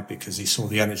DCI because he saw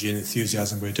the energy and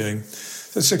enthusiasm we were doing.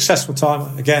 It's a successful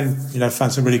time. Again,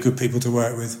 found some really good people to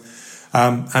work with.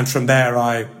 And from there,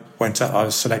 I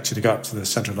was selected to go up to the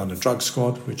Central London Drug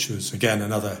Squad, which was, again,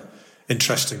 another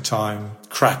interesting time.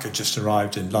 Crack had just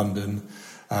arrived in London.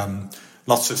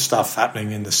 Lots of stuff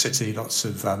happening in the city, lots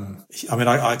of...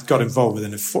 I got involved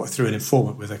through an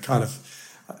informant with a kind of...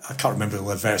 I can't remember all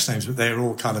their various names, but they were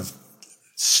all kind of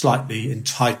slightly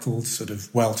entitled, sort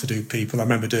of well-to-do people. I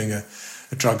remember doing a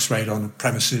drugs raid on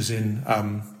premises in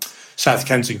South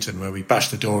Kensington where we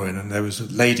bashed the door in and there was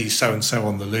a lady so-and-so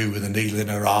on the loo with a needle in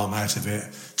her arm out of it,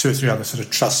 2 or 3 other sort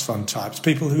of trust fund types,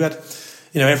 people who had,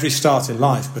 every start in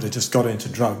life but had just got into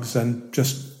drugs and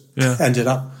just... ended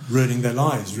up ruining their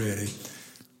lives, really.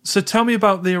 So tell me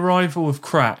about the arrival of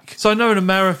crack. So I know in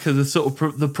America the sort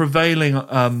of the prevailing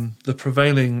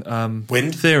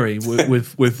Wind theory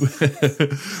with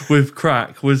with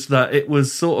crack was that it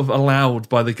was sort of allowed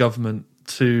by the government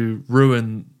to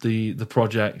ruin the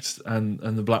project and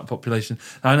the black population.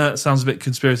 I know it sounds a bit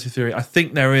conspiracy theory. I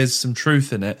think there is some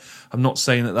truth in it. I'm not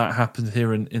saying that happened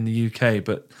here in the UK,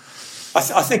 but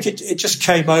I think it just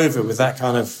came over with that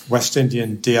kind of West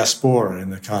Indian diaspora in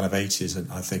the kind of 80s and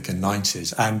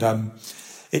 90s. And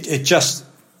it just,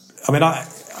 I mean, I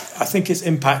think its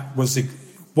impact was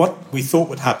what we thought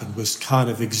would happen was kind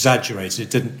of exaggerated. It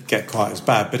didn't get quite as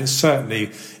bad, but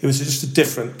it was just a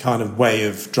different kind of way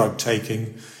of drug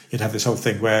taking. You'd have this whole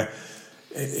thing where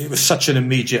it was such an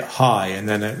immediate high and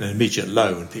then an immediate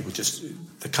low, and people just,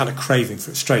 the kind of craving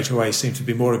for it straight away seemed to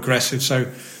be more aggressive. So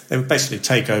they would basically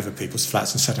take over people's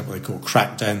flats and set up what they call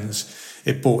crack dens.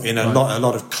 It brought in a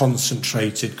lot of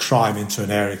concentrated crime into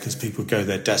an area because people go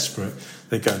there desperate.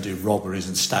 They go and do robberies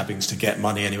and stabbings to get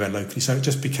money anywhere locally. So it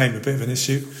just became a bit of an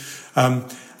issue.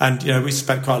 And, you know, we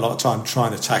spent quite a lot of time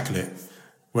trying to tackle it,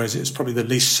 whereas it was probably the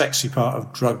least sexy part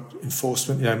of drug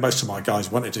enforcement. You know, most of my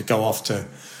guys wanted to go off to,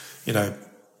 you know,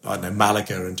 I don't know,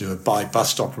 Malaga and do a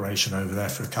buy-bust operation over there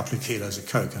for a couple of kilos of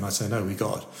coke. And I say, no, we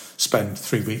got to spend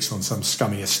 3 weeks on some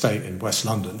scummy estate in West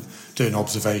London doing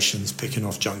observations, picking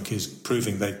off junkies,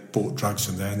 proving they bought drugs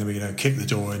from there, and then we're going to kick the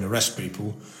door in, arrest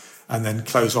people, and then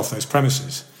close off those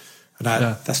premises. And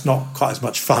that's not quite as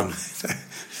much fun.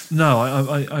 No,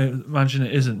 I imagine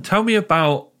it isn't. Tell me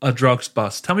about a drugs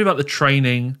bust. Tell me about the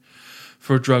training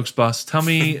for a drugs bust. Tell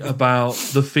me about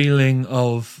the feeling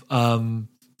of...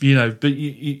 you know, but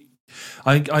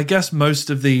I guess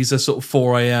most of these are sort of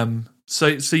 4 a.m. So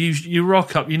you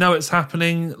rock up. You know it's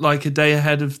happening like a day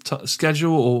ahead of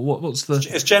schedule, or what's the?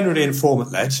 It's generally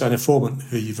informant led. So an informant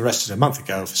who you've arrested a month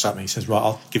ago for something, he says, right,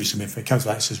 I'll give you some info. He comes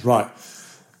back and says, right,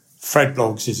 Fred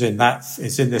Bloggs is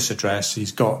in this address.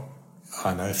 He's got, I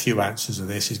don't know, a few ounces of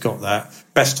this. He's got that.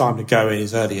 Best time to go in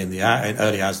is early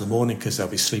hours of the morning because they'll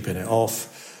be sleeping it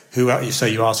off. You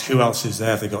ask who else is there?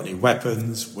 Have they got any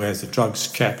weapons? Where's the drugs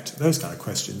kept? Those kind of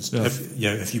questions.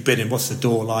 Yeah. If you've been in, what's the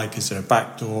door like? Is there a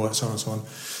back door? And so on and so on.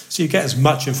 So you get as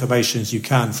much information as you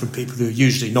can from people who are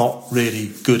usually not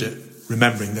really good at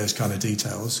remembering those kind of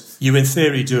details. You, in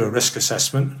theory, do a risk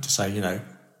assessment to say, you know,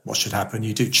 what should happen.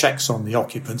 You do checks on the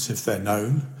occupants if they're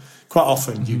known. Quite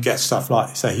often you get stuff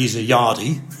like, say, he's a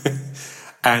yardie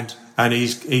and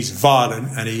he's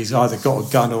violent and he's either got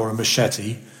a gun or a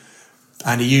machete.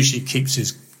 And he usually keeps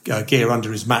his gear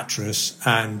under his mattress,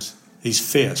 and he's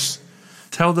fierce.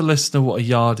 Tell the listener what a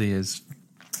yardie is.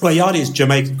 Well, a yardie is a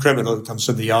Jamaican criminal that comes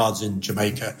from the yards in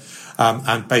Jamaica,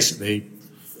 and basically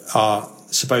are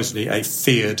supposedly a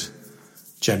feared,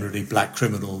 generally black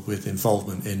criminal with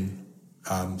involvement in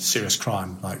serious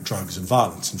crime like drugs and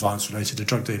violence related to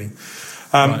drug dealing.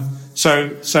 Right.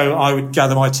 So I would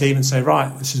gather my team and say,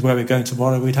 right, this is where we're going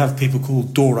tomorrow. We'd have people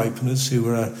called door openers who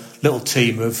were a little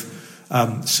team of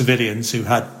civilians who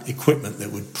had equipment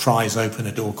that would prise open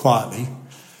a door quietly.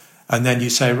 And then you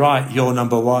say, right, you're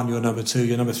number one, you're number two,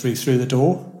 you're number three through the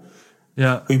door.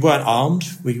 Yeah. We weren't armed.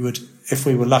 We would, if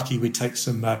we were lucky, we'd take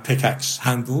some pickaxe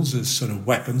handles as sort of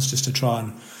weapons just to try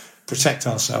and protect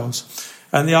ourselves.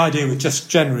 And the idea would just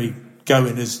generally go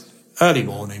in as early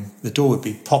morning, the door would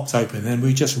be popped open, and then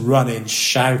we just run in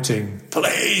shouting,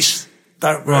 police!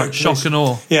 Don't right, police. Shock and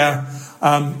awe. Yeah.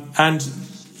 And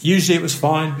usually it was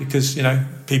fine because, you know,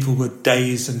 people were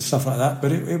dazed and stuff like that.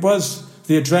 But it was,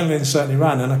 the adrenaline certainly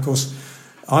ran. And, of course,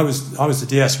 I was the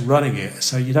DS running it.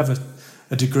 So you'd have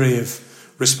a degree of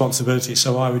responsibility.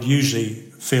 So I would usually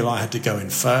feel I had to go in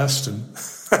first and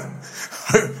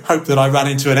hope that I ran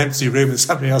into an empty room and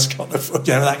somebody else got the foot,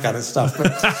 you know, that kind of stuff.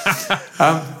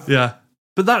 But, yeah.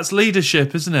 But that's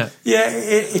leadership, isn't it? Yeah,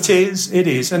 it is. It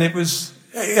is. And it was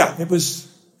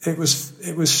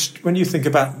when you think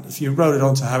about, if you roll it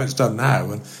on to how it's done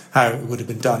now and how it would have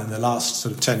been done in the last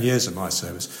sort of 10 years of my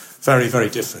service, very, very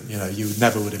different. You know, you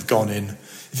never would have gone in.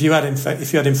 If you had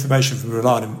information from a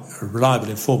reliable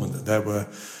informant that there were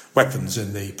weapons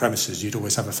in the premises, you'd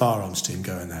always have a firearms team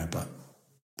going there. But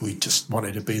we just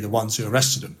wanted to be the ones who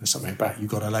arrested them. There's something about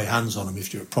you've got to lay hands on them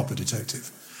if you're a proper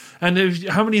detective. And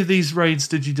how many of these raids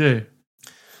did you do?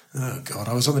 Oh, God,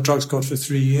 I was on the drug squad for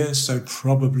 3 years, so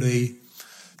probably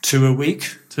 2 a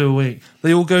week. 2 a week.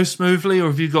 They all go smoothly, or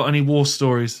have you got any war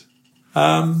stories?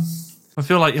 I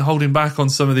feel like you're holding back on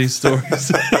some of these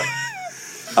stories.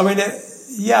 I mean,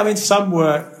 some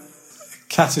were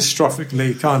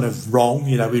catastrophically kind of wrong.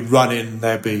 You know, we'd run in,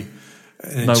 there'd be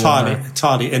an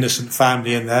entirely innocent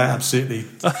family in there, absolutely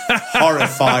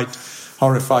horrified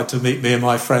to meet me and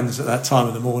my friends at that time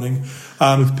of the morning.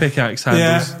 with pickaxe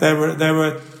handles. Yeah, there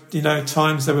were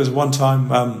times. There was one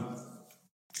time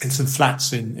in some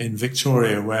flats in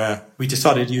Victoria where we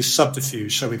decided to use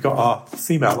subterfuge. So we got our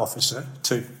female officer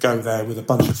to go there with a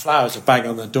bunch of flowers, a bang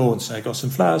on the door, and say, "I got some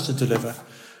flowers to deliver."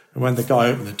 And when the guy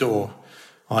opened the door,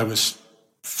 I was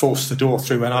forced the door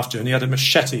through, went after, and he had a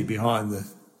machete behind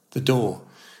the door,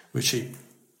 which he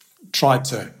tried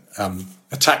to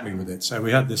attack me with it. So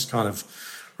we had this kind of,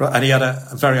 and he had a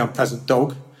very unpleasant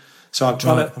dog. So I'm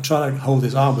trying to hold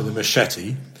his arm with a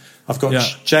machete. I've got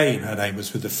Jane, her name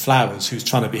was, with the flowers, who's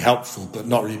trying to be helpful but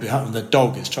not really be helpful. And the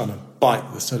dog is trying to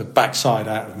bite the sort of backside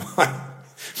out of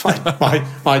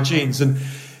my jeans. And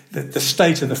the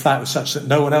state of the flat was such that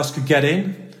no one else could get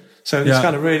in. So it's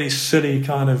kind of really silly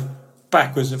kind of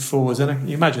backwards and forwards. And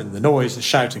you imagine the noise, the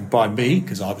shouting by me,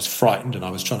 because I was frightened and I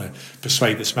was trying to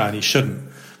persuade this man he shouldn't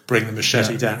bring the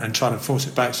machete down and trying to force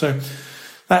it back. So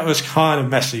that was kind of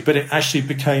messy, but it actually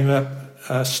became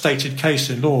a stated case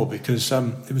in law because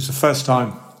it was the first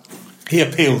time he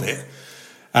appealed it,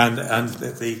 and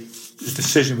the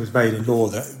decision was made in law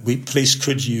that police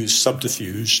could use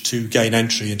subterfuge to gain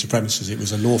entry into premises. It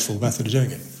was a lawful method of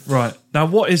doing it. Right. Now,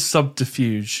 what is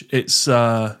subterfuge? It's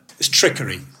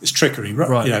trickery. It's trickery.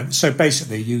 Right. So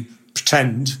basically, you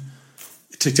pretend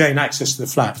to gain access to the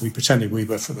flat. We pretended we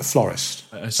were from the florist.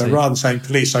 So rather than saying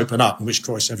police open up, in which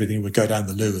course everything would go down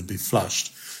the loo and be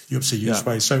flushed, you obviously use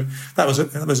ways. So that was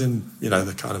in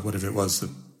the kind of whatever it was, the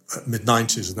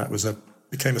mid-90s, and that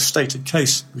became a stated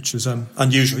case, which was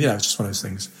unusual. It's just one of those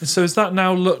things. So is that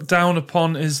now looked down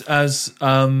upon as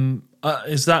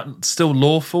is that still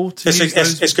lawful to use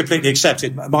those? It's completely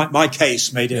accepted. My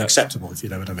case made it acceptable, if you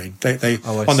know what I mean. They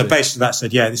on the basis of that said,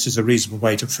 this is a reasonable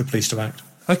way for police to act.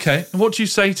 Okay. And what do you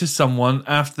say to someone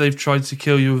after they've tried to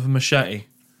kill you with a machete?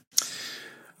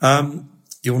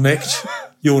 You're nicked.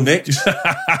 You're nicked.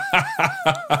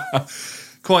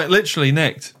 Quite literally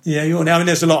nicked. Yeah, I mean,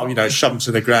 there's a lot of, shove them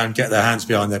to the ground, get their hands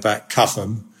behind their back, cuff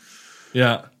them.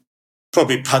 Yeah.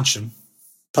 Probably punch them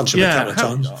a couple of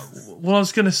times. Well, I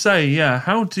was going to say,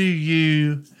 how do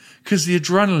you... Because the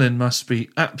adrenaline must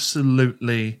be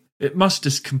absolutely... It must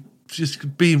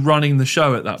just be running the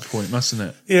show at that point, mustn't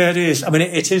it? Yeah, it is. I mean,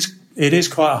 it is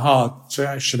quite hard to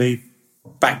actually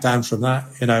back down from that,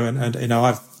 and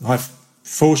I've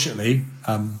fortunately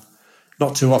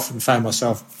not too often found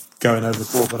myself going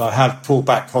overboard, but I have pulled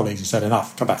back colleagues and said,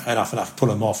 enough, come back, enough, pull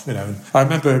them off, And I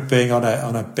remember being on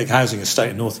a big housing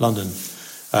estate in North London.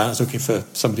 I was looking for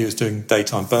somebody who was doing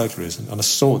daytime burglaries, and I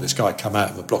saw this guy come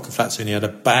out of a block of flats and he had a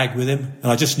bag with him,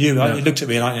 and I just knew, he looked at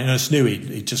me and I just knew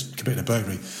he'd just committed a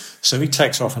burglary. So he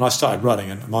takes off and I started running,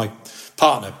 and my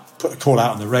partner put a call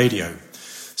out on the radio.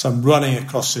 So I'm running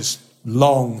across this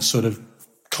long sort of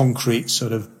concrete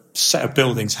sort of set of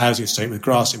buildings, housing estate with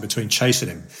grass in between, chasing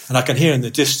him. And I can hear in the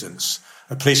distance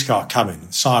a police car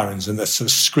coming, sirens, and the sort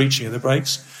of screeching of the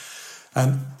brakes.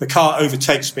 And the car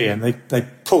overtakes me, and they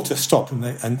pull to a stop, and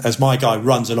as my guy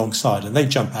runs alongside, and they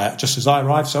jump out just as I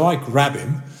arrive. So I grab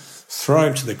him, throw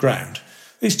him to the ground.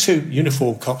 These two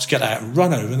uniformed cops get out and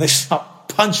run over, and they start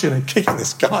punching and kicking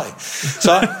this guy.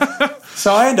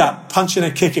 So I end up punching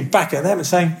and kicking back at them and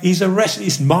saying, he's arrested,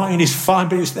 he's mine, he's fine.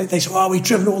 But they say, we've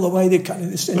driven all the way. And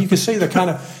you can see the kind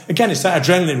of, again, it's that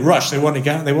adrenaline rush. They wanted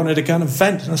to go and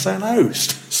vent. And I say, no,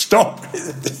 stop.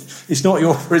 He's not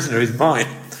your prisoner, he's mine.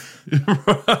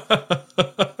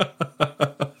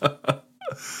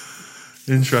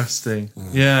 Interesting.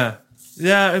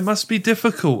 Yeah, it must be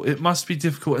difficult. And that's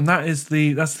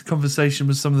the conversation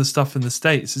with some of the stuff in the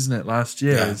States, isn't it? Last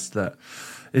year is that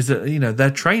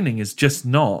their training is just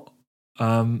not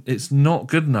it's not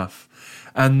good enough,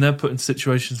 and they're put in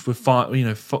situations with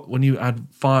when you add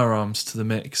firearms to the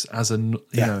mix as a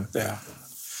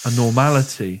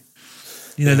normality.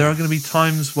 There are going to be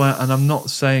times where, and I'm not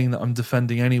saying that I'm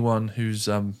defending anyone who's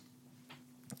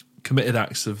committed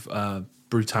acts of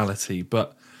brutality,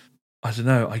 but I don't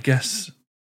know, I guess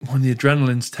when the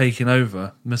adrenaline's taken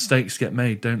over, mistakes get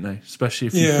made, don't they? Especially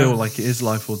if you feel like it is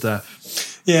life or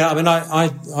death. Yeah, I mean,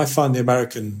 I find the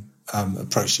American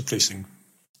approach to policing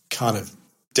kind of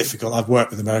difficult. I've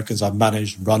worked with Americans, I've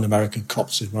managed and run American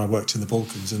cops when I worked in the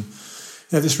Balkans, and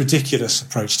this ridiculous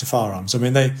approach to firearms. I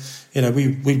mean,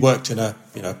 we worked in a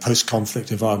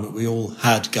post-conflict environment. We all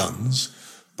had guns,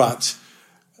 but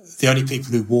the only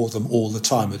people who wore them all the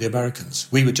time were the Americans.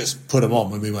 We would just put them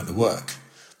on when we went to work,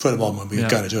 put them on when we were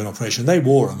going to do an operation. They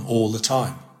wore them all the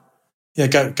time.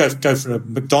 Go for a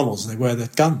McDonald's and they wear their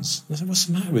guns. I said, what's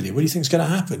the matter with you? What do you think's going to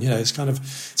happen? It's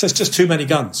it's just too many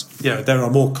guns. There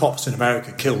are more cops in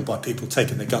America killed by people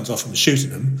taking their guns off and shooting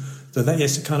them than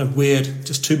it's a kind of weird,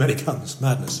 just too many guns,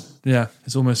 madness. Yeah,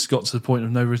 it's almost got to the point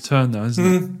of no return now, isn't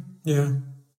it? Yeah.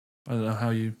 I don't know how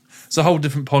you... It's a whole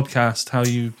different podcast, how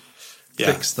you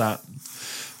fix that.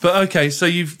 But okay, so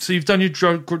you've done your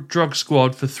drug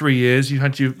squad for 3 years. You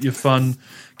had your fun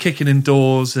kicking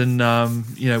indoors and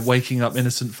waking up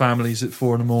innocent families at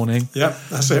 4 a.m. Yeah,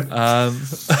 that's it.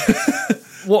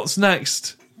 What's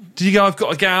next? Did you go? I've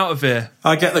got to get out of here.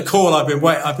 I get the call I've been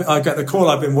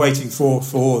waiting for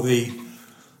the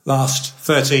last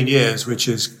 13 years, which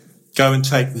is go and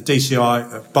take the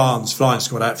DCI at Barnes flying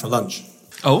squad out for lunch.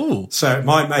 Oh, so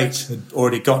my mate had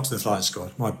already got to the flying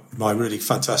squad. My really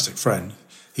fantastic friend.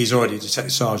 He's already a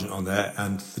detective sergeant on there,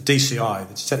 and the DCI,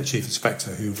 the Detective Chief Inspector,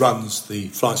 who runs the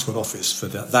flying squad office for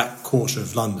that quarter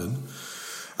of London,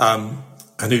 and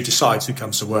who decides who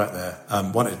comes to work there,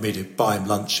 wanted me to buy him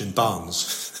lunch in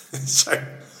Barnes.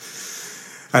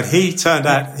 And he turned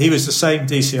out, he was the same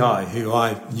DCI who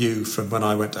I knew from when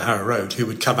I went to Harrow Road, who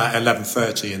would come out at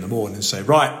 11:30 in the morning and say,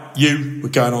 right, we're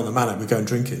going on the Manor, we're going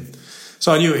drinking.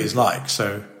 So I knew what he was like,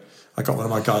 so I got one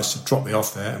of my guys to drop me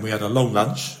off there, and we had a long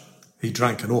lunch. He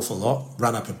drank an awful lot,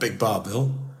 ran up a big bar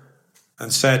bill,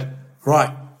 and said,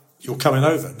 right, you're coming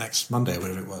over next Monday, or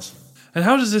whatever it was. And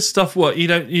how does this stuff work?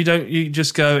 You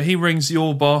just go, he rings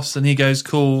your boss and he goes,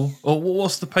 cool. Or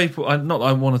what's the paper? Not that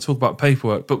I want to talk about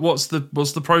paperwork, but what's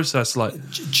the process like?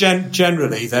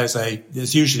 Generally,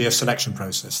 there's usually a selection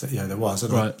process that, there was.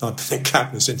 And right. I've been in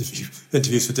countless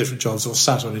interviews for different jobs, or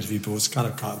sat on interview boards, kind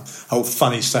of a whole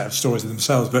funny set of stories of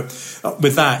themselves. But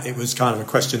with that, it was kind of a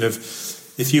question of,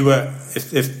 if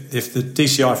the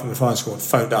DCI from the flying squad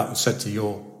phoned up and said to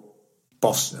your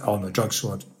boss on the drug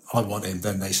squad, I want him,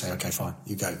 then they say, okay, fine,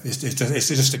 you go. It's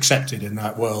just accepted in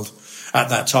that world at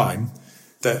that time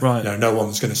that no one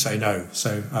was going to say no.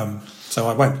 So I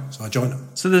went. So I joined them.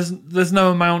 So there's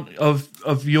no amount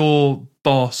of your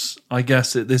boss, I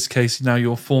guess, at this case now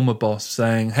your former boss,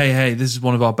 saying, hey, this is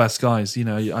one of our best guys. I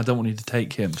don't want you to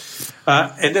take him.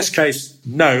 In this case,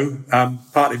 no.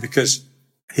 Partly because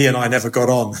he and I never got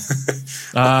on.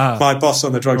 My boss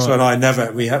on the drug squad and I never.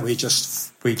 We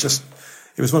just. It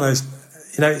was one of those.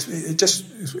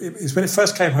 It's when it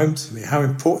first came home to me how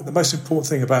important, the most important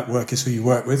thing about work is who you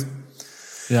work with.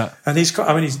 Yeah. And he's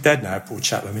dead now, poor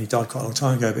chap. He died quite a long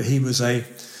time ago, but he was a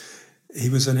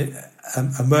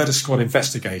murder squad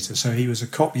investigator. So he was a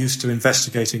cop used to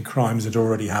investigating crimes that had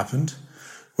already happened.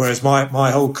 Whereas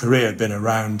my whole career had been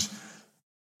around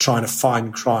trying to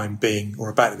find crime being or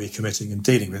about to be committing and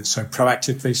dealing with it. So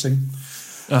proactive policing.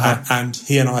 Uh-huh. And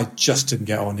he and I just didn't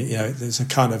get on. There's a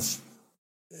kind of,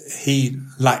 he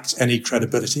lacked any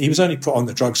credibility. He was only put on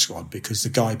the drug squad because the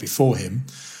guy before him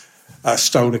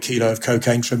stole a kilo of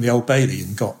cocaine from the Old Bailey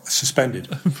and got suspended.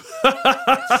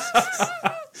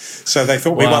 So they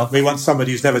thought, we want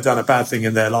somebody who's never done a bad thing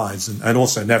in their lives and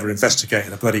also never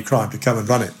investigated a bloody crime to come and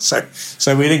run it. So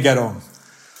we didn't get on.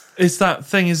 It's that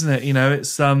thing, isn't it?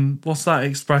 It's what's that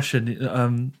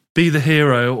expression? Be the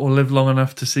hero or live long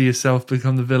enough to see yourself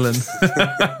become the villain.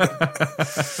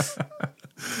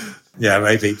 Yeah,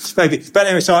 maybe. But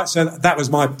anyway, so that was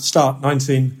my start,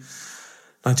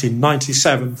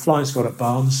 1997, flying squad at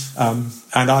Barnes.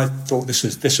 And I thought this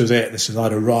was it.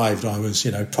 I'd arrived. I was,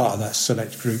 part of that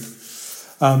select group.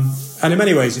 And in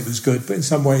many ways it was good, but in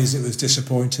some ways it was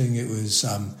disappointing. It was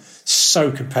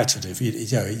so competitive.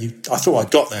 I thought I'd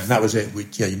got there and that was it.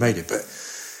 You made it. But,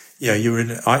 you were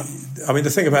in... I mean, the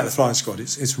thing about the flying squad,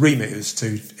 its remit is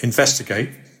to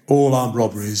investigate all armed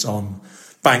robberies on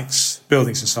banks,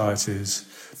 building societies,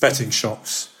 betting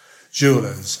shops,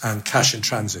 jewellers, and cash in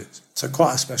transit. So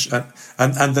quite a special.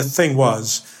 And the thing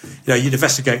was, you'd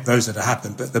investigate those that had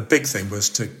happened, but the big thing was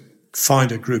to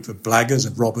find a group of blaggers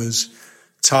and robbers,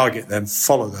 target them,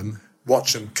 follow them,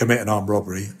 watch them commit an armed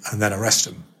robbery, and then arrest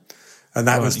them. And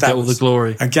that was all the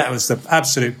glory. And that was the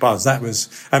absolute buzz. That was,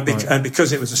 and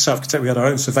because it was a self-contained, we had our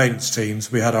own surveillance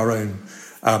teams, we had our own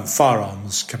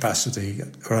firearms capacity,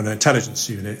 our own intelligence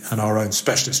unit, and our own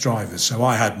specialist drivers. So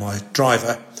I had my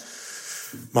driver,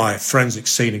 my forensic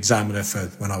scene examiner for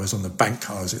when I was on the bank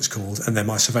car, as it's called, and then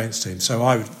my surveillance team. So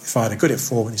if I had a good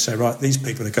informant, you say, right, these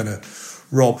people are going to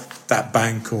rob that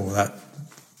bank or that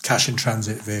cash in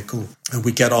transit vehicle, and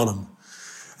we get on them.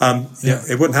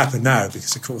 It wouldn't happen now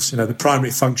because, of course, the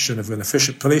primary function of an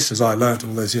efficient police, as I learned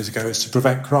all those years ago, is to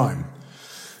prevent crime.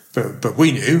 But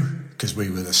we knew, because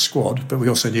we were the squad, but we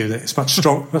also knew that it's much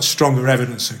stronger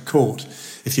evidence at court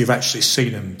if you've actually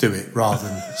seen them do it rather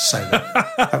than say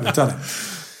that we've done it.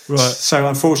 Right. So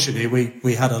unfortunately,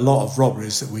 we had a lot of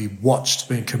robberies that we watched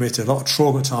being committed, a lot of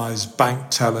traumatised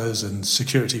bank tellers and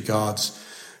security guards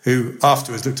who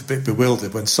afterwards looked a bit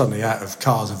bewildered when suddenly out of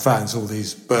cars and vans, all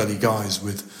these burly guys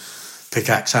with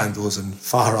pickaxe handles and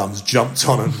firearms jumped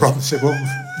on, and Rob said, well,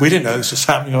 we didn't know this was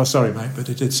happening. Oh, sorry, mate, but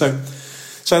it did. So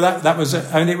that was,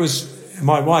 and it was,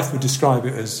 my wife would describe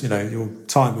it as, your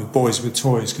time with boys with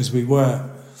toys, because we were,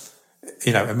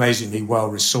 amazingly well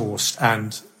resourced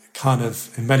and kind of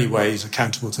in many ways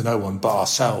accountable to no one but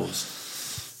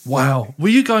ourselves. Wow. Were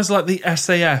you guys like the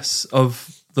SAS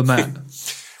of the Met?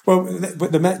 Well,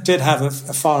 the Met did have a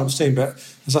firearms team, but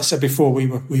as I said before, we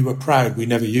were proud we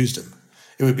never used them.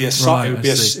 It would be a sign.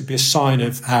 It'd be a sign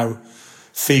of how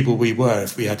feeble we were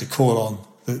if we had to call on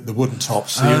the wooden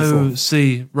tops.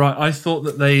 See, right. I thought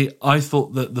that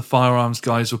the firearms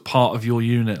guys were part of your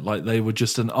unit, like they were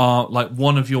just like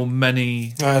one of your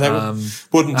many. They were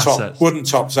wooden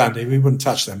tops, Andy. We wouldn't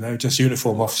touch them. They were just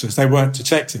uniform officers. They weren't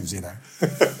detectives,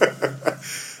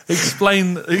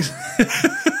 Explain.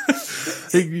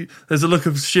 There's a look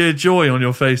of sheer joy on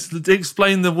your face.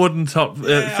 Explain the wooden top thing.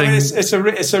 I mean, it's a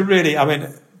really,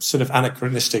 sort of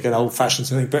anachronistic and old-fashioned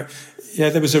thing, but yeah,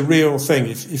 there was a real thing.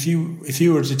 If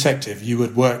you were a detective, you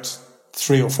had worked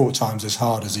 3 or 4 times as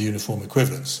hard as a uniform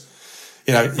equivalence.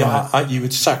 Right. You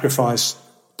would sacrifice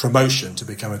promotion to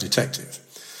become a detective.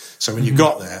 So when you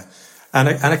got there,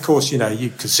 and of course, you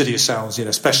consider yourselves,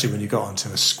 especially when you got onto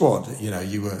a squad,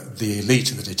 you were the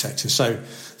elite of the detectives. So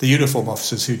the uniform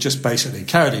officers who just basically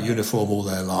carried a uniform all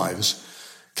their lives,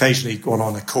 occasionally gone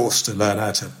on a course to learn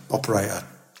how to operate a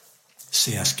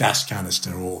CS gas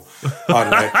canister, or I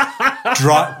don't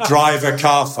know, drive a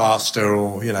car faster,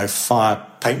 or fire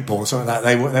paintball or something like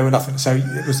that. They were nothing. So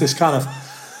it was this kind of.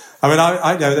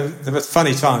 I know there were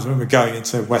funny times when we were going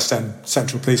into West End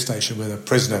Central Police Station with a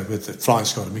prisoner with the flying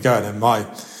squad, and we go in, and my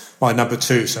number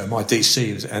 2, so my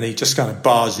DC, and he just kind of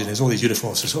barged in. There's all these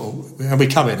uniforms, and we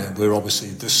come in, and we're obviously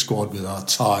the squad with our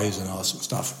ties and our sort of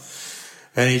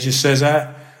stuff, and he just says,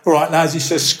 all right, lads, he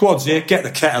says, squad's here, get the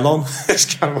kettle on.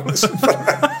 It's kind of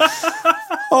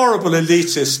horrible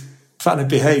elitist kind of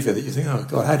behaviour that you think, oh,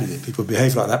 God, how do people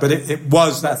behave like that? But it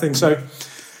was that thing. So,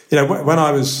 when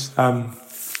I was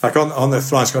like on the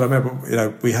flying squad, I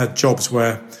remember, we had jobs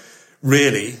where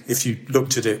really, if you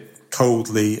looked at it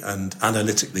coldly and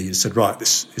analytically, you said, right,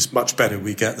 this is much better.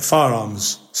 We get the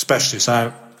firearms specialists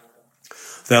out.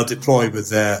 They'll deploy with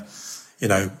their,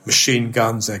 machine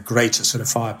guns, their greater sort of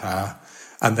firepower,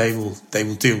 and they will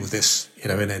deal with this,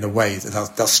 in a way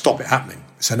that they'll stop it happening.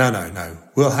 So no.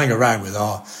 We'll hang around with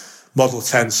our Model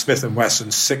 10 Smith & Wesson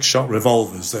 6-shot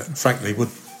revolvers that, frankly, would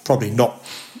probably not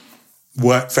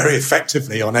work very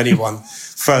effectively on anyone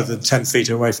further than 10 feet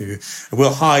away from you. And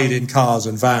we'll hide in cars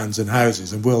and vans and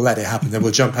houses, and we'll let it happen. Then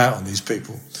we'll jump out on these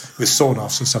people with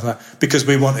sawn-offs and stuff like that, because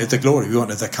we wanted the glory. We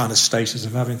wanted the kind of status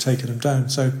of having taken them down.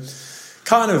 So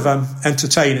kind of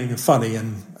entertaining and funny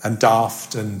and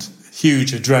daft and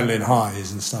huge adrenaline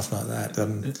highs and stuff like that.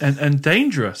 And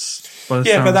dangerous. But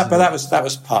that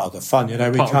was part of the fun. We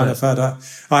kind of had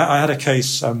I had a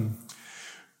case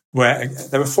where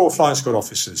there were 4 flying squad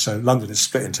officers, so London is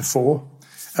split into 4,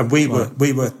 and we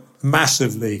were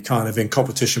massively kind of in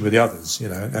competition with the others,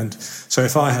 And so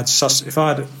if I had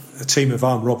a team of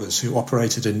armed robbers who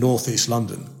operated in North East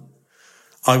London,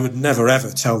 I would never ever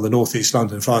tell the North East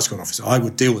London flying squad officer. I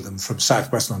would deal with them from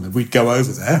South West London. We'd go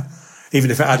over there,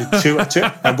 even if it added 2,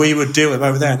 and we would deal with them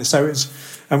over there. And so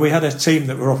and we had a team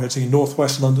that were operating in North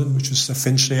West London, which was the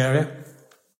Finchley area,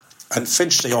 and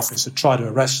Finchley office had tried to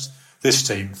arrest this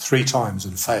team 3 times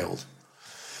and failed.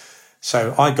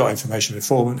 So I got information from the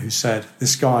foreman who said,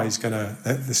 this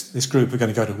group are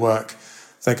going to go to work.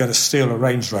 They're going to steal a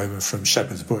Range Rover from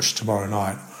Shepherd's Bush tomorrow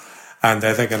night, and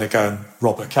they're going to go and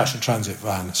rob a cash and transit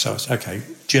van. So I said, okay,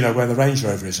 do you know where the Range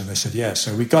Rover is? And they said, yeah.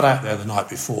 So we got out there the night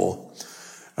before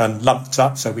and lumped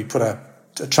up. So we put a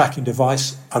tracking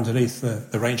device underneath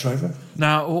the Range Rover.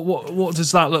 Now, what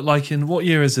does that look like what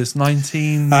year is this?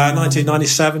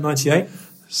 1997, 98.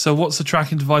 So what's the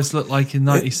tracking device look like in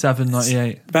 97,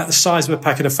 98? About the size of a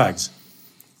packet of fags.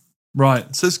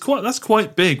 Right. So that's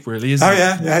quite big, really, isn't it?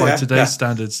 Yeah. By today's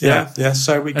standards. Yeah.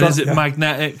 So we got. And is it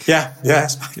magnetic? Yeah,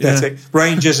 it's magnetic. Yeah.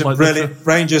 Range isn't brilliant.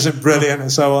 Range isn't brilliant,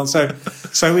 and so on.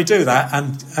 So we do that,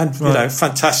 and right.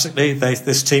 Fantastically,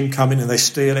 this team come in and they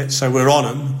steal it. So we're on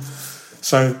them.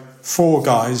 So 4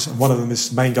 guys, and one of them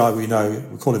is the main guy we know.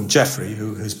 We call him Jeffrey,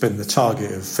 who has been the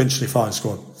target of Finchley Flying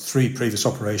Squad, 3 previous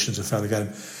operations have failed again.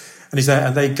 And he's there,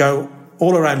 and they go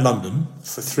all around London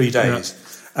for 3 days.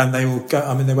 Yeah. And they will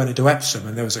go, they went into Epsom,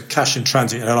 and there was a cash in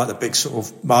transit, like the big sort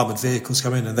of armoured vehicles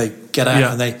come in, and they get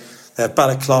out, and they have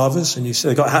balaclavas, and you see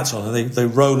they've got hats on, and they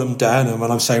roll them down, and when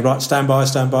I'm saying, right, stand by,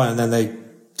 and then they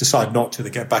decide not to, they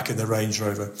get back in the Range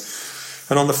Rover.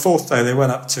 And on the 4th day, they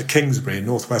went up to Kingsbury in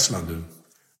North West London.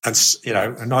 And,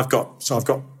 and I've got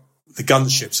the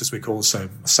gunships, as we call it. So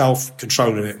myself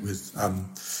controlling it with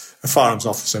a firearms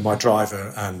officer, my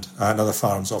driver, and another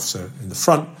firearms officer in the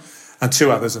front, and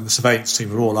two others, and the surveillance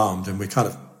team were all armed, and we're kind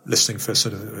of listening for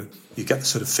sort of, you get the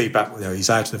sort of feedback, he's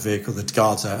out of the vehicle, the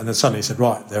guard's out, and then suddenly he said,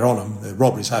 right, they're on him, the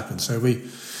robbery's happened. So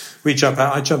we jump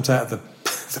out. I jumped out of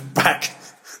the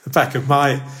back of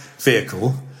my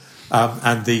vehicle,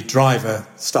 and the driver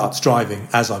starts driving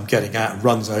as I'm getting out and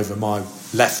runs over my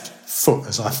left foot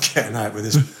as I'm getting out with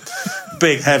this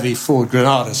big, heavy Ford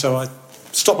Granada. So I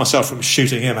stopped myself from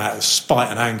shooting him out of spite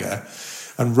and anger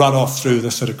and run off through the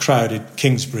sort of crowded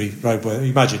Kingsbury road where,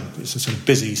 imagine, it's a sort of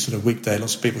busy sort of weekday,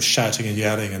 lots of people shouting and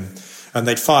yelling, and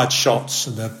they'd fired shots,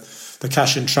 and the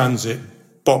cash in transit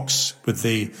box with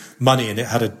the money in it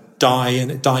had a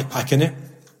dye pack in it.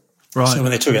 Right. So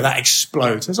when they took it, that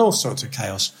explodes. There's all sorts of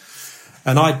chaos.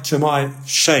 And I, to my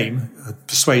shame,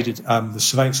 persuaded the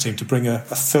surveillance team to bring a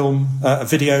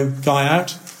video guy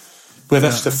out with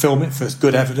us to film it for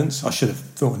good evidence. I should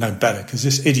have known better, because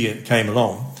this idiot came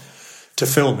along to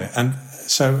film it. And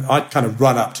so I'd kind of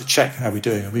run up to check how we're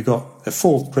doing. And we got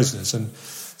 4 prisoners, and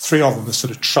 3 of them are sort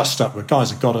of trussed up where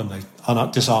guys have got them,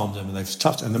 they've disarmed them, and they've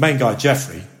touched. And the main guy,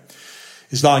 Jeffrey,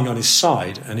 is lying on his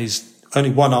side, and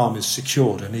only one arm is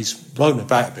secured, and he's blown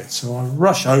about a bit. So I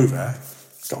rush over,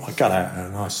 got my gun out,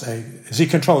 and I say, "Is he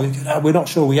controlled?" He goes, "No, we're not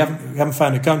sure. We haven't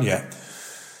found a gun yet."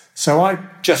 So I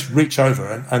just reach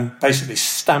over and basically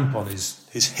stamp on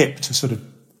his hip to sort of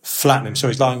flatten him, so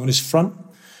he's lying on his front,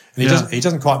 and he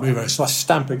doesn't quite move over. So I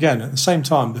stamp again. At the same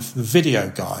time, the video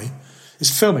guy is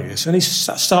filming this, and he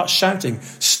starts shouting,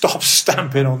 "Stop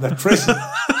stamping on the prisoner,"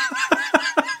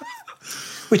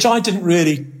 which I didn't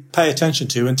really pay attention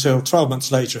to until 12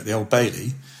 months later at the Old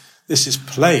Bailey. This is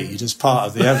played as part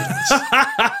of the evidence.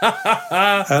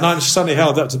 And I'm suddenly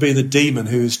held up to be the demon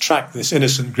who has tracked this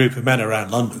innocent group of men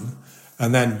around London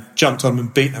and then jumped on them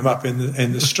and beat them up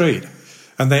in the street.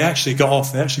 And they actually got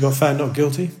off. They actually got found not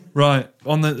guilty. Right.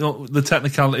 On the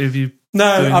technicality of you. No,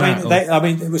 I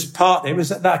mean, it was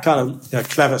that kind of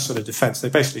clever sort of defence. They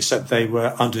basically said they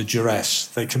were under duress.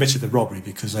 They committed the robbery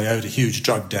because they owed a huge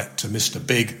drug debt to Mr.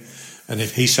 Big. And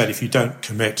he said, if you don't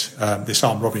commit this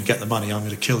armed robbery and get the money, I'm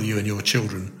going to kill you and your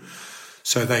children.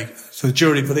 So the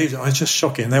jury believed it. It's just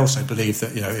shocking. And they also believed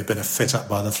that, it had been a fit up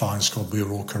by the flying squad. We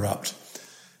were all corrupt.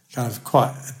 Kind of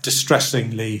quite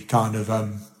distressingly kind of,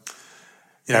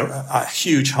 a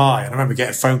huge high. And I remember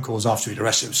getting phone calls after we'd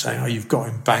arrested him saying, "Oh, you've got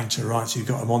him banged to rights. You've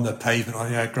got him on the pavement." Oh,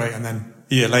 yeah, great. And then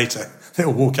a year later,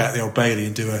 they'll walk out the Old Bailey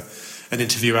and do an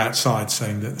interview outside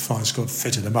saying that the flying squad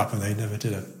fitted them up and they never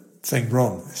did a thing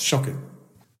wrong. It's shocking.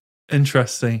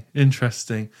 Interesting.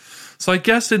 So I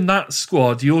guess in that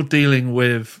squad you're dealing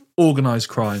with organised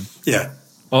crime,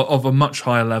 of a much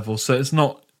higher level. So it's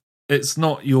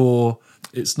not your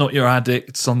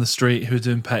addicts on the street who are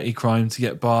doing petty crime to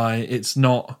get by. It's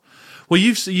not. Well,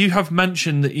 you have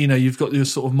mentioned that you've got your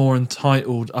sort of more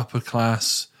entitled upper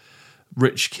class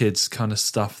rich kids kind of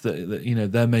stuff that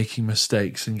they're making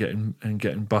mistakes and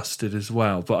getting busted as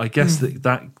well. But I guess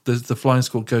that the flying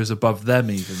squad goes above them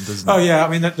even, doesn't it? Oh yeah, I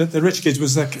mean the rich kids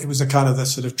was a kind of the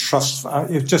sort of trust.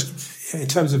 Just in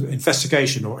terms of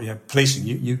investigation or policing,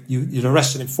 you'd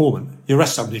arrest an informant, you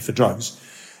arrest somebody for drugs,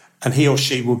 and he or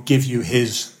she will give you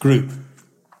his group.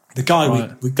 The guy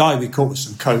we caught with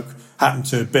some coke happened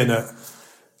to have been at.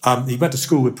 He went to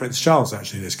school with Prince Charles,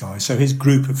 actually, this guy. So his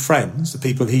group of friends, the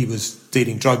people he was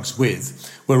dealing drugs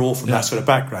with, were all from that sort of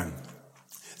background.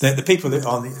 The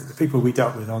people we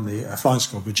dealt with on the flying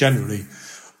squad were generally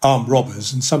armed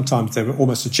robbers, and sometimes they were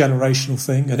almost a generational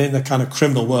thing. And in the kind of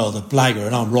criminal world, a blagger,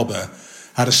 an armed robber,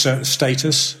 had a certain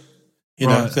status. So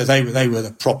they were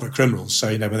the proper criminals. So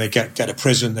when they get a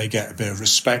prison, they get a bit of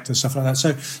respect and stuff like that.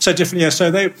 So different. Yeah. So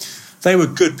they were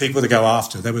good people to go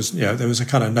after. There was a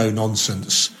kind of no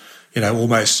nonsense,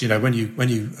 almost, when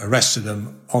you arrested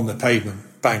them on the pavement,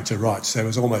 bang to rights, there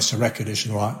was almost a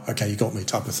recognition, right, okay, you got me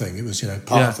type of thing. It was,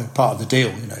 part of the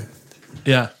deal,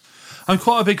 Yeah. I'm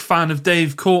quite a big fan of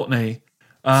Dave Courtney.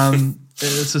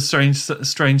 It's a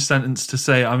strange sentence to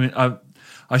say. I mean,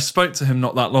 I spoke to him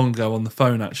not that long ago on the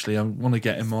phone. Actually, I want to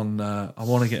get him on. I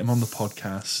want to get him on the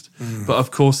podcast, but of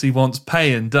course he wants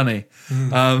paying, doesn't he?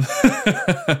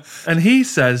 And he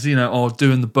says,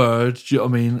 doing the bird. Do you know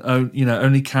what I mean?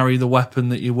 Only carry the weapon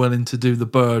that you're willing to do the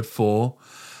bird for.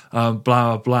 Blah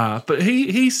blah blah. But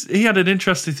he had an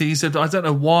interesting thing. He said, I don't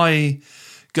know why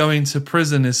going to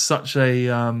prison is such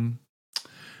a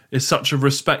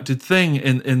respected thing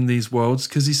in these worlds,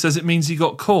 because he says it means you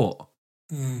got caught.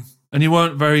 And you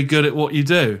weren't very good at what you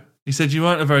do. He said you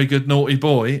weren't a very good naughty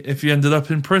boy if you ended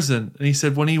up in prison. And he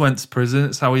said when he went to prison,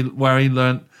 it's where he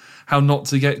learnt how not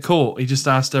to get caught. He just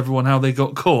asked everyone how they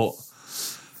got caught,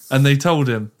 and they told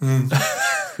him.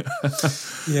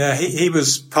 Yeah, he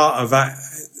was part of that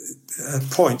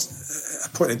point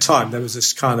in time. There was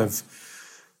this kind of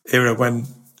era when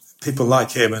people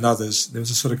like him and others, there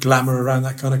was a sort of glamour around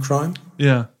that kind of crime.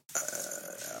 Yeah.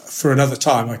 For another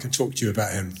time, I can talk to you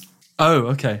about him. Oh,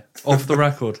 okay. Off the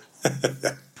record.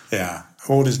 Yeah.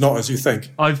 All is not as you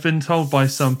think. I've been told by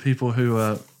some people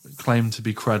who claim to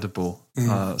be credible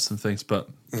some things, but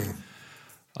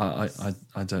I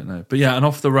don't know. But yeah, an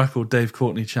off the record Dave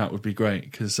Courtney chat would be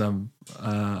great, because I'm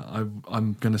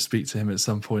going to speak to him at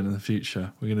some point in the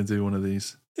future. We're going to do one of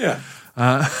these. Yeah.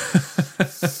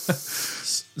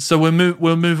 So we'll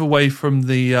move away from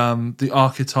the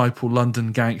archetypal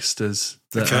London gangsters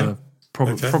that are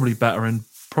probably better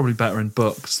in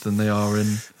books than they are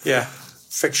in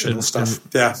fictional stuff.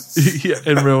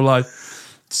 In real life.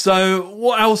 So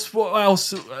what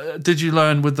else did you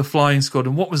learn with the flying squad,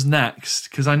 and what was next?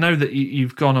 Because I know that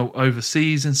you've gone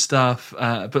overseas and stuff,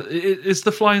 but is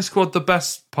the flying squad the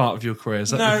best part of your career?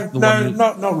 Is that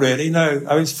not really. No,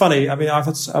 I mean, it's funny. I mean,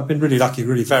 I've been really lucky,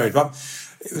 really varied, but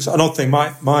it was an odd thing.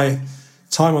 My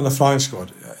time on the flying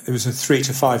squad, it was a 3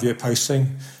 to 5 year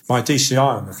posting. My DCI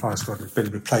on the flying squad had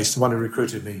been replaced. The one who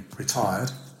recruited me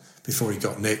retired before he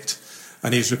got nicked.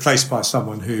 And he was replaced by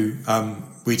someone who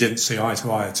we didn't see eye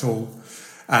to eye at all.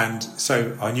 And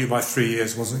so I knew my 3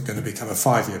 years wasn't going to become a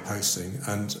 5 year posting.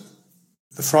 And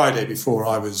the Friday before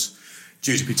I was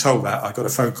due to be told that, I got a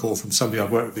phone call from somebody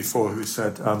I'd worked with before who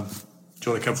said, do you want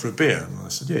to come for a beer? And I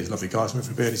said, yeah, he's a lovely guy, so I went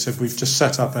for a beer. And he said, we've just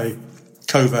set up a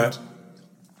covert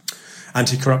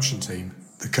anti-corruption team.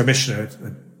 The commissioner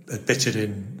admitted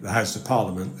in the House of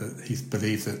Parliament that he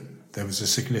believed that there was a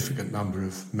significant number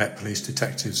of Met Police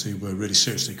detectives who were really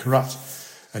seriously corrupt,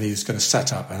 and he was going to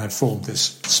set up and had formed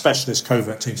this specialist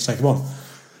covert team to take them on.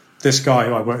 This guy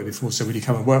who I worked with before said, will you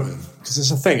come and work with them? Because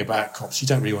there's a thing about cops, you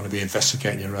don't really want to be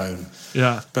investigating your own.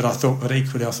 Yeah. But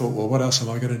equally I thought, well, what else am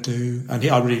I going to do? And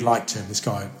I really liked him, this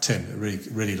guy, Tim, a really,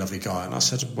 really lovely guy. And I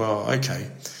said, well, okay.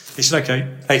 He said,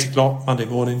 okay, 8 o'clock, Monday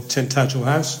morning, Tintagel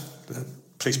House, the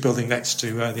police building next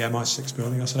to the MI6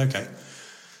 building. I said, okay.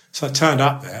 So I turned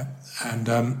up there and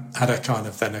had a kind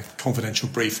of then a confidential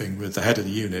briefing with the head of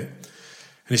the unit.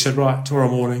 And he said, right, tomorrow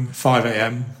morning, 5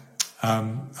 a.m,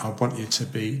 I want you to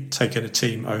be taking a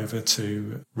team over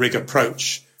to Rig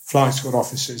Approach flying squad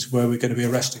offices, where we're going to be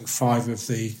arresting 5 of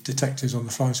the detectives on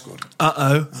the flying squad.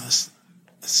 Uh-oh.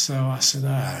 So I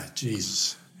said,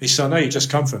 Jesus. He said, I know you just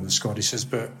come from the squad. He says,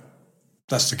 but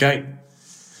that's the game.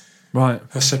 Right.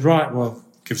 I said, right, well,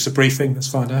 give us a briefing,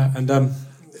 let's find out. And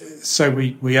so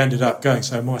we ended up going.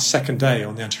 So my second day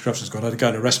on the anti-corruption squad, I had to go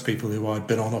and arrest people who I'd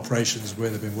been on operations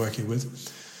with, I'd been working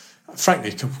with.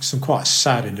 Frankly, some quite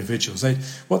sad individuals.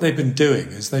 What they've been doing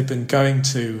is they've been going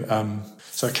to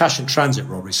so a cash in transit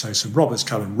robbery. So some robbers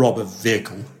come and rob a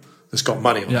vehicle that's got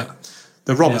money on it.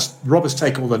 The robbers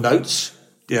take all the notes.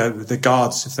 The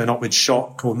guards, if they're not been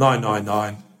shot, call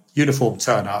 999. Uniform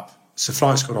turn up. It's a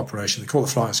flying squad operation. They call the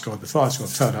flying squad. The flying squad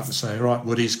turn up and say, right,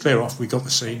 Woody's clear off. We got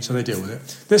the scene, so they deal with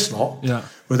it. This lot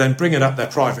were then bringing up their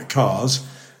private cars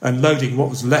and loading what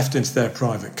was left into their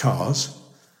private cars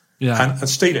and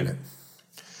stealing it.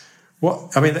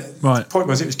 The point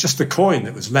was, it was just the coin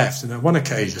that was left. And on one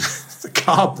occasion, the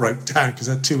car broke down because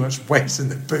it had too much weight in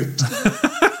the boot.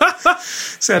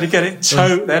 So they had to get it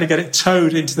towed. They had to get it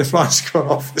towed into the flying squad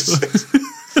offices.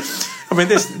 I mean,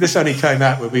 this only came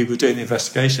out when we were doing the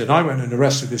investigation. I went and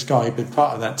arrested this guy who'd been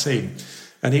part of that team,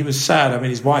 and he was sad. I mean,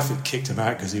 his wife had kicked him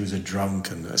out because he was a drunk,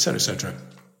 and et cetera, et cetera.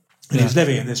 And he was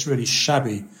living in this really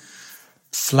shabby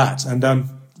flat. And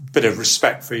bit of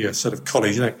respect for your sort of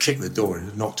colleagues. You don't kick the door. He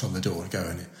knocked on the door and go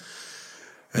in.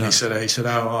 And he said,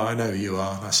 oh, I know who you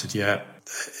are. And I said, yeah.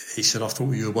 He said, I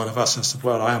thought you were one of us. I said,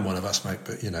 well, I am one of us, mate,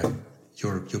 but,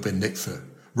 you've been nicked for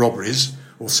robberies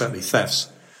or certainly thefts.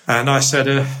 And I said,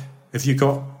 have you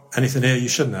got anything here you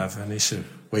shouldn't have? And he said,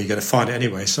 well, you're going to find it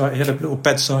anyway. So he had a little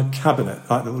bedside cabinet,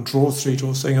 like a little drawer,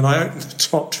 3-drawer thing, and I opened the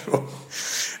top drawer,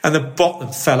 and the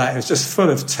bottom fell out. It was just full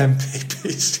of 10p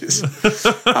pieces.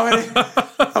 I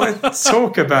mean,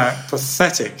 talk about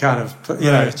pathetic kind of,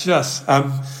 just.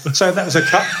 So that was a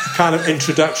kind of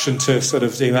introduction to sort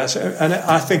of doing that. And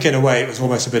I think in a way it was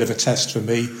almost a bit of a test for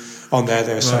me on there.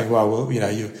 They were saying, well,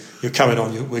 you're coming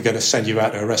on, we're going to send you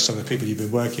out to arrest some of the people you've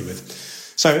been working with.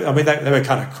 So, I mean, they were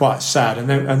kind of quite sad. And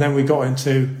then we got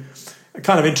into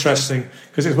kind of interesting,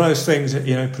 because it was one of those things,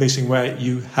 policing where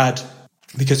you had,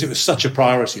 because it was such a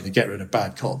priority to get rid of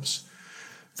bad cops,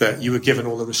 that you were given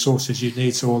all the resources you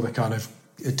need, so all the kind of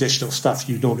additional stuff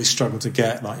you normally struggle to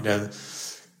get, like,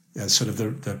 sort of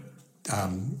the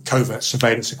covert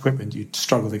surveillance equipment you'd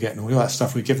struggle to get and all that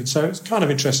stuff we're given. So it's kind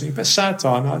of interesting, but sad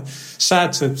time.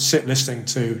 Sad to sit listening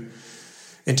to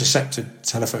intercepted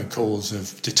telephone calls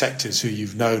of detectives who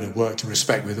you've known and worked and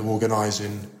respect with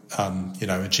organising, a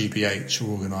GBH,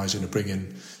 or organising to bring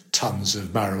in tons of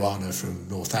marijuana from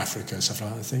North Africa and stuff like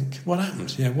that. I think, what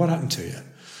happened? Yeah, what happened to you?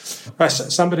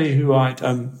 Somebody who I'd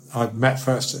met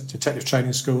first at detective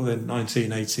training school in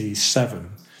 1987,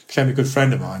 became a good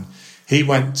friend of mine. He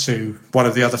went to one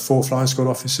of the other 4 flying squad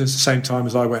officers the same time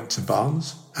as I went to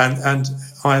Barnes. And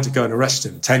I had to go and arrest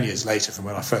him 10 years later from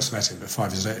when I first met him, but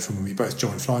 5 years later from when we both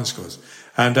joined flying squads.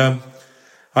 And I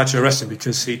had to arrest him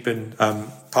because he'd been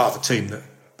part of a team that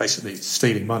basically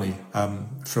stealing money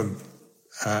from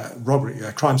robbery,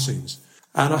 crime scenes.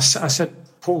 And I said,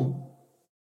 Paul,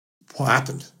 what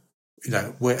happened?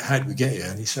 How did we get here?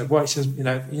 And he said,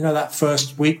 that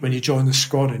first week when you join the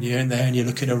squad and you're in there and you're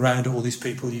looking around at all these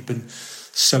people you've been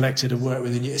selected to work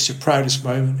with, and it's your proudest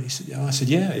moment. He said, I said,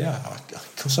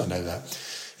 of course I know that.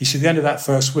 He said, the end of that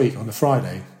first week on the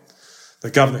Friday, the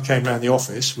governor came round the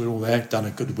office. We were all there, done a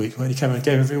good week, and he came and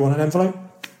gave everyone an envelope.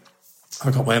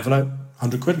 I got my envelope,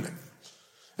 100 quid in it.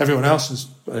 Everyone else has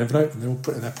an envelope and they all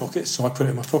put it in their pockets, so I put it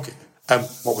in my pocket. And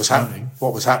what was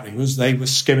happening was they were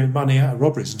skimming money out of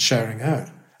robberies and sharing out.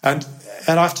 And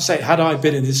I have to say, had I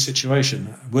been in this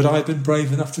situation, would I have been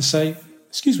brave enough to say,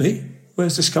 excuse me,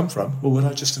 where's this come from? Or would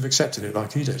I just have accepted it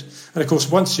like he did? And of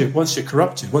course, once you're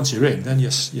corrupted, once you're in, then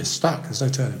you're stuck. There's no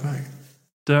turning back.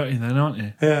 Dirty then, aren't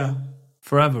you? Yeah.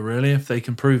 Forever, really, if they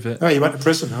can prove it. Oh, you went to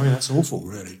prison. I mean, that's awful,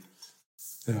 really.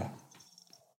 Yeah.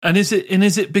 And is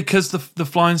it because the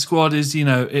flying squad is,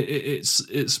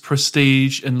 it's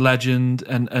prestige and legend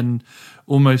and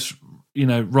almost,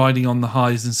 riding on the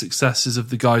highs and successes of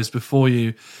the guys before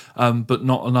you, but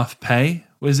not enough pay?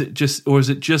 Or is it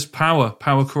just power?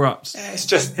 Power corrupts. It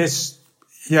just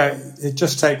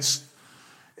takes.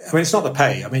 I mean, it's not the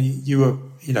pay. I mean,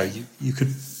 you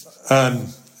could earn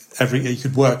you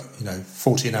could work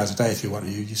 14 hours a day if you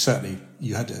wanted.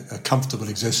 You had a comfortable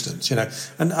existence,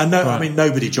 And I know, right. I mean,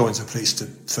 nobody joins the police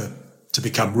to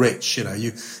become rich.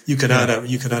 You can earn a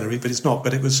but it's not.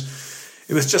 But it was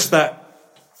just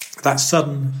that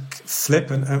sudden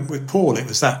flip, and with Paul, it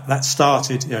was that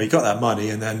started. He got that money,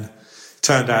 and then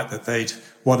turned out that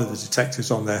one of the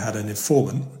detectives on there had an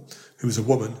informant who was a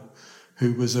woman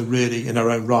who was in her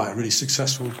own right, a really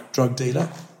successful drug dealer.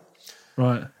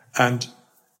 Right. And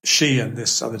she and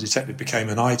this other detective became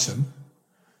an item,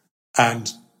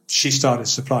 and she started to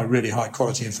supply really high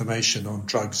quality information on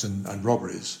drugs and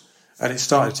robberies. And it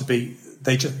started to be,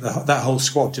 that whole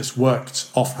squad just worked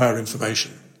off her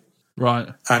information. Right.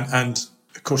 And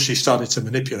of course she started to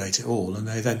manipulate it all. And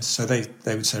they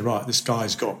would say, right, this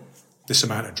guy's got this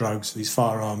amount of drugs, these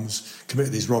firearms,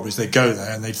 committed these robberies. They'd go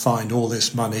there and they'd find all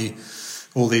this money,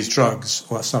 all these drugs,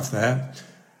 all that stuff there.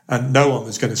 And no one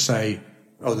was going to say,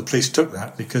 oh, the police took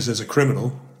that, because as a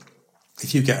criminal,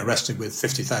 if you get arrested with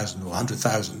 50,000 or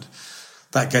 100,000,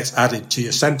 that gets added to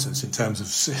your sentence in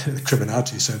terms of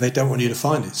criminality. So they don't want you to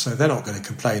find it. So they're not going to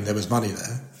complain there was money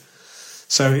there.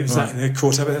 So it was right. That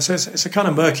caught up in it. So it's a kind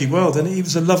of murky world. And he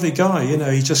was a lovely guy.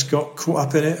 He just got caught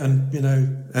up in it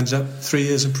and, ends up 3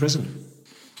 years in prison.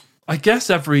 I guess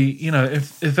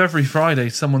if every Friday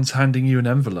someone's handing you an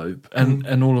envelope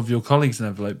and all of your colleagues an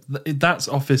envelope, that's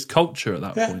office culture at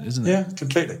that point, isn't it? Yeah,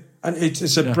 completely. And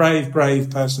it's a brave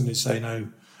person who say, no,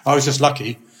 I was just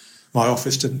lucky my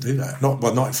office didn't do that. Not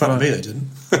in front of me, they didn't.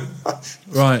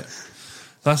 Right.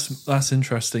 That's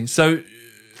interesting. So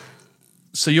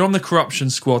you're on the corruption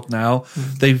squad now.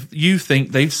 You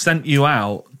think they've sent you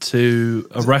out to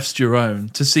arrest your own,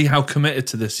 to see how committed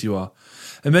to this you are.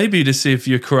 And maybe to see if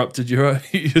you're corrupted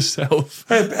yourself.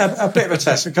 A bit of a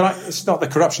test. It's not the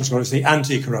corruption squad, it's the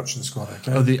anti-corruption squad.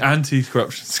 Okay? Oh, the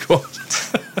anti-corruption squad.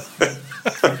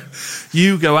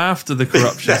 You go after the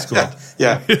corruption squad.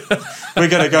 Yeah. We're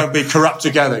going to go and be corrupt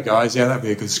together, guys. Yeah, that'd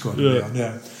be a good squad.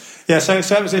 Yeah. So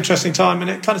it was an interesting time, and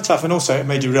it kind of tough. And also it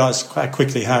made you realise quite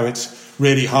quickly how it's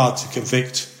really hard to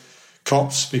convict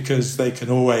cops, because they can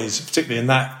always, particularly in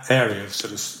that area of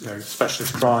sort of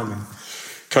specialist crime and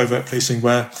covert policing,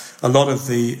 where a lot of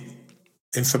the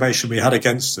information we had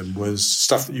against them was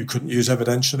stuff that you couldn't use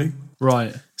evidentially.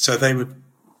 Right. So they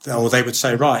would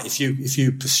say, right, if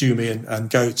you pursue me and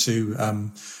go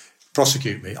to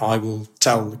prosecute me, I will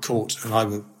tell the court and I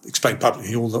will explain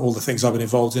publicly all the things I've been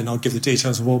involved in. I'll give the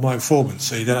details of all my informants.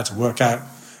 So you then have to work out,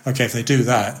 okay, if they do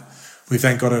that, we've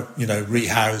then got to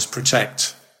rehouse,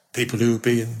 protect people who would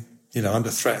be under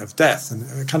threat of death,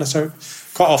 and kind of so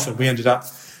quite often we ended up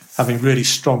having really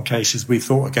strong cases we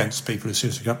thought against people who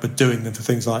seriously got, but doing them for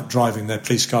things like driving their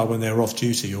police car when they were off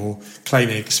duty or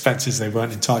claiming expenses they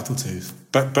weren't entitled to.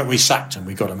 But we sacked them,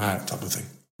 we got them out, type of thing.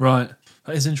 Right.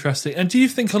 That is interesting. And do you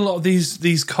think a lot of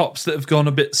these cops that have gone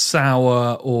a bit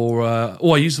sour, or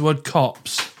I use the word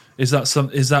cops? Is that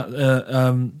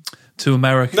too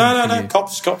American? No.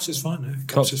 Cops is fine. No.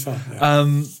 Cops is fine.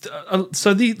 Yeah.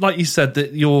 So, like you said,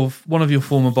 that one of your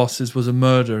former bosses was a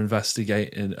murder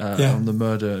investigator on the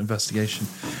murder investigation.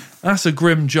 That's a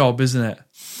grim job, isn't it?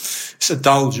 It's a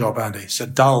dull job, Andy. It's a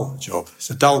dull job. It's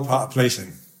a dull part of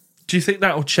policing. Do you think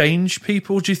that will change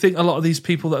people? Do you think a lot of these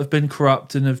people that have been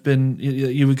corrupt and have been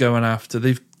you were going after,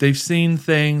 they've seen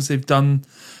things, had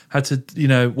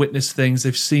to witness things,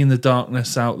 they've seen the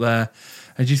darkness out there,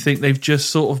 and do you think they've just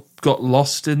sort of got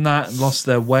lost in that and lost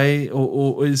their way,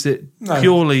 or is it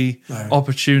purely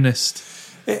opportunist?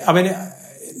 I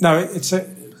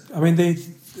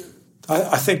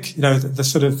think the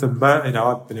sort of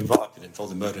I've been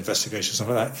involved in murder investigations, stuff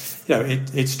like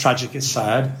that. It's tragic, it's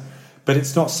sad. But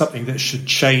it's not something that should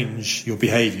change your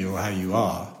behaviour or how you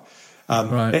are.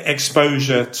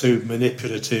 Exposure to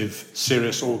manipulative,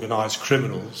 serious, organised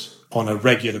criminals on a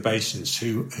regular basis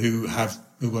who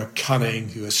are cunning,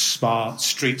 who are smart,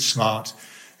 street smart,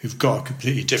 who've got a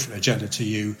completely different agenda to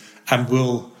you and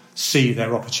will see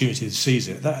their opportunity to seize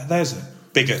it. There's a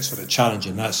bigger sort of challenge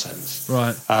in that sense.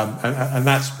 Right. And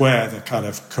that's where the kind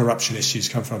of corruption issues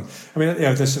come from. I mean,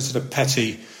 there's a sort of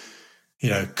petty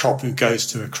cop who goes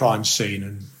to a crime scene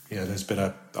and, there's been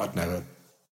a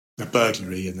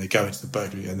burglary, and they go into the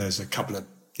burglary and there's a couple of,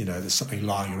 there's something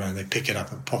lying around, they pick it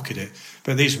up and pocket it.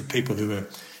 But these were people who were,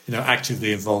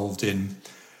 actively involved in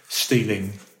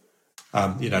stealing,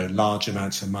 large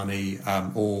amounts of money,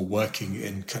 or working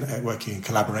in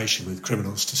collaboration with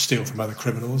criminals to steal from other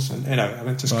criminals. And,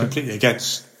 just completely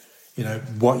against,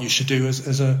 what you should do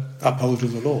as a upholder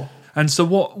of the law. And so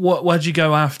where'd you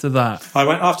go after that? I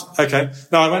went after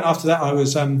that. I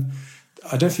was, I don't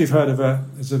know if you've heard of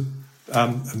there's a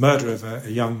murder of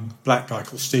a young black guy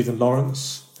called Stephen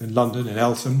Lawrence in London, in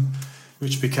Eltham,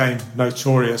 which became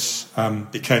notorious,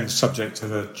 became the subject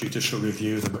of a judicial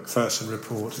review, the Macpherson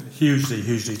report, a hugely,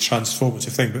 hugely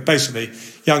transformative thing. But basically,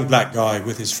 young black guy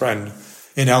with his friend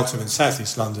in Eltham in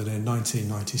southeast London in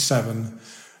 1997,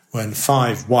 when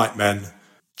 5 white men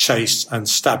chased and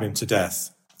stabbed him to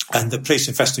death. And the police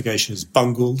investigation is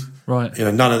bungled. Right.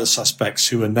 None of the suspects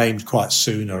who were named quite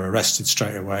soon are arrested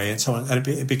straight away, and so on. And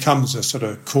it becomes a sort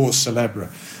of cause célèbre.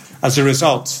 As a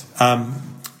result,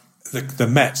 the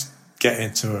Met get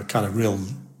into a kind of real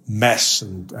mess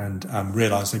and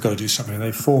realise they've got to do something. And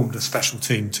they formed a special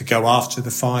team to go after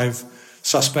the 5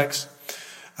 suspects.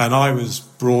 And I was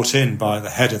brought in by the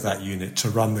head of that unit to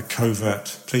run the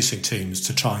covert policing teams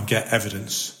to try and get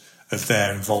evidence of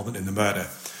their involvement in the murder.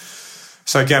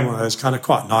 So again, one of those kind of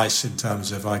quite nice in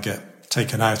terms of I get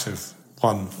taken out of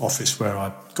one office where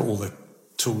I got all the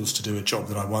tools to do a job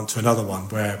that I want to another one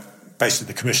where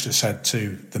basically the commissioner said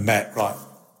to the Met, right,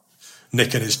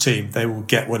 Nick and his team, they will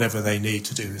get whatever they need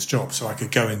to do this job. So I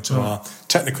could go into our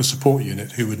technical support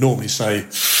unit who would normally say,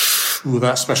 ooh,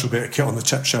 that special bit of kit on the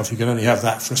top shelf, you can only have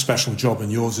that for a special job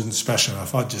and yours isn't special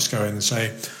enough. I'd just go in and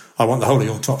say, I want the whole of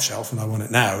your top shelf and I want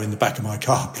it now in the back of my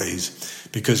car, please,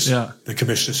 because the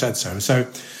commissioner said so. So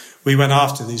we went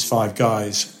after these 5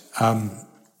 guys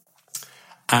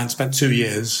and spent 2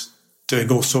 years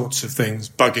doing all sorts of things,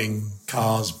 bugging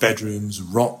cars, bedrooms,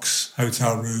 rocks,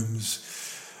 hotel rooms.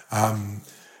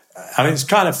 It's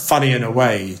kind of funny in a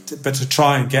way, but to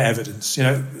try and get evidence,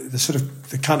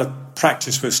 the kind of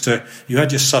practice was you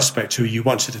had your suspect who you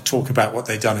wanted to talk about what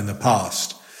they'd done in the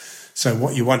past. So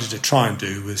what you wanted to try and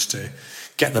do was to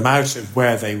get them out of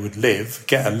where they would live,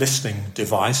 get a listening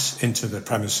device into the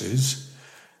premises,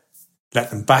 let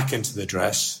them back into the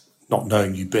dress, not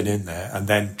knowing you'd been in there, and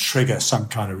then trigger some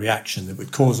kind of reaction that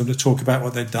would cause them to talk about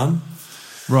what they'd done.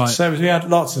 Right. So we had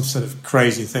lots of sort of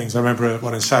crazy things. I remember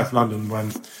one in South London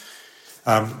when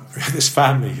this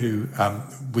family who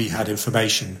we had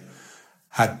information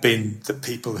had been the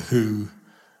people who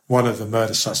one of the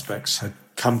murder suspects had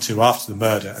come to after the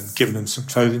murder and given them some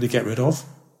clothing to get rid of.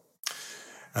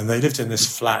 And they lived in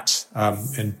this flat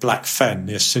in Black Fen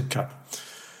near Sidcup.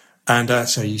 And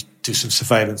so you do some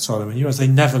surveillance on them, and you realize they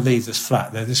never leave this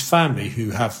flat. They're this family who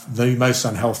have the most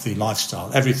unhealthy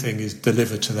lifestyle. Everything is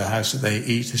delivered to the house that they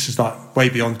eat. This is like way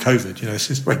beyond COVID. This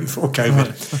is way before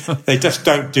COVID. Right. They just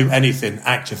don't do anything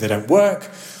active. They don't work.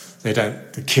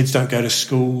 The kids don't go to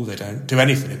school. They don't do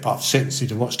anything apart from sit and see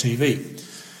to watch TV.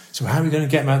 So how are we going to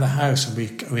get them out of the house? And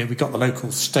we got the local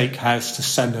steakhouse to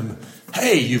send them,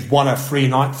 hey, you've won a free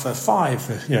night for 5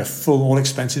 for full all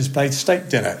expenses paid steak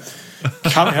dinner.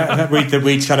 that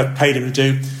we kind of paid him to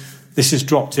do. This is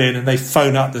dropped in, and they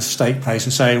phone up the steak place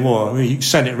and say, well, you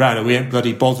send it round and we ain't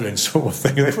bloody bothering, sort of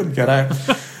thing. They wouldn't get out.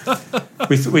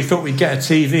 We thought we'd get a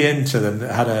TV into them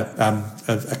that had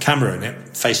a camera in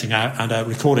it facing out and a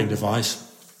recording device.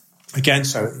 Again,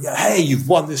 so, hey, you've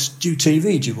won this new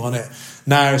TV, do you want it?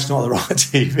 No, it's not the right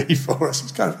TV for us.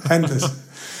 It's kind of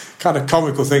endless, kind of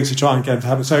comical things to try and get them to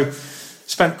happen. So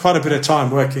spent quite a bit of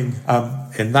time working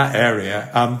in that area.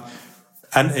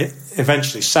 And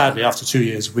eventually, sadly, after 2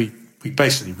 years, we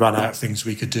basically ran out of things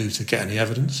we could do to get any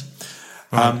evidence.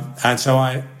 Right. And so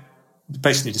I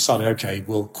basically decided, okay,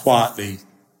 we'll quietly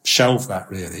shelve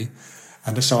that, really.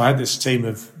 And so I had this team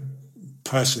of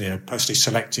personally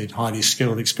selected, highly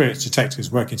skilled, experienced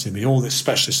detectives working to me, all this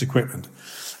specialist equipment,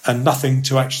 and nothing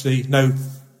to actually, no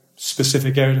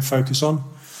specific area to focus on.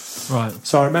 Right.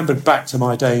 So I remembered back to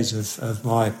my days of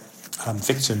my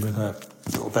victim with her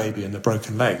little baby and the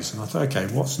broken legs, and I thought, okay,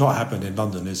 what's not happened in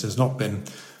London is there's not been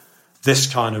this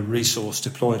kind of resource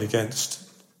deployed against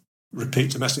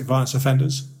repeat domestic violence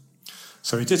offenders.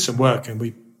 So we did some work and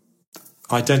we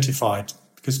identified,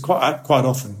 because quite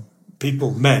often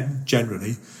people, men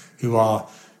generally, who are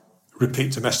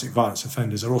repeat domestic violence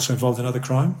offenders are also involved in other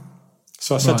crime.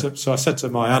 So I said to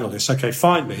my analysts, okay,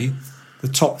 find me the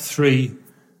top 3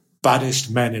 baddest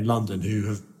men in London who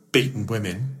have beaten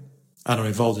women and are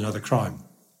involved in other crime,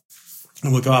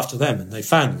 and we'll go after them. And they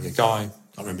found me a guy, I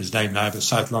can't remember his name now, but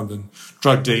South London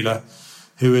drug dealer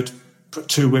who had put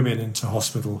 2 women into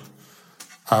hospital.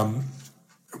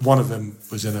 One of them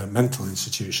was in a mental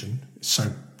institution,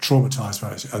 so traumatised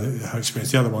by her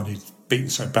experience. The other one, he'd beaten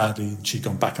so badly, and she'd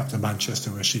gone back up to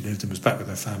Manchester where she lived and was back with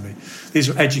her family. These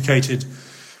were educated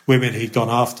women he'd gone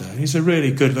after. He's a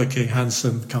really good-looking,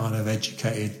 handsome, kind of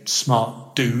educated,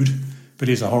 smart dude, but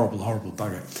he's a horrible, horrible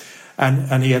bugger.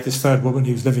 And he had this third woman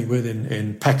he was living with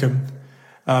in Peckham.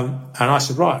 And I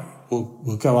said, right,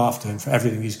 we'll go after him for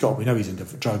everything he's got. We know he's into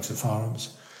drugs and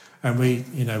firearms. And we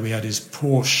had his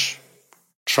Porsche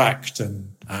tracked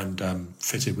and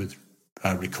fitted with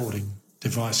recording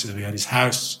devices. We had his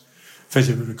house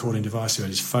fitted with recording devices. We had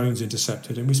his phones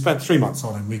intercepted. And we spent 3 months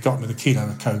on him. We got him with a kilo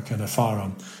of coke and a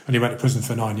firearm. And he went to prison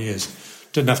for 9 years.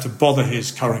 Didn't have to bother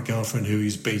his current girlfriend who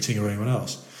he's beating or anyone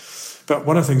else. But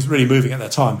one of the things really moving at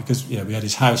that time, because we had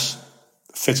his house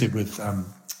fitted with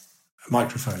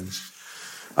microphones,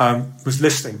 was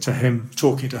listening to him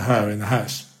talking to her in the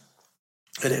house.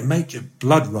 And it made your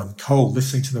blood run cold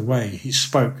listening to the way he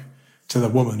spoke to the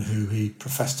woman who he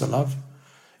professed to love.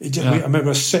 I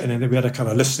remember us sitting in there, we had a kind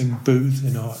of listening booth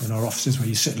in our offices where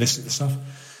you sit and listen to stuff.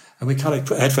 And we kind of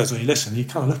put headphones on, you listen, you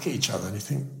kind of look at each other and you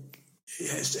think,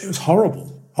 it was horrible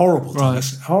to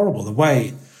listen, horrible, the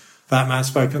way that man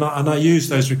spoke. And I used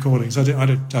those recordings. I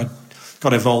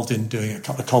got involved in doing a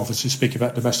couple of conferences speaking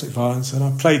about domestic violence, and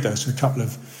I played those to a couple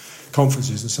of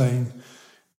conferences and saying,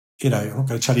 I'm not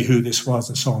going to tell you who this was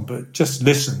and so on, but just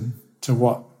listen to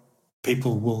what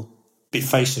people will be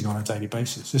facing on a daily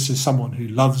basis. This is someone who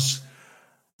loves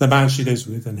the man she lives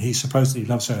with, and he supposedly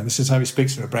loves her, and this is how he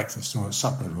speaks to her at breakfast or at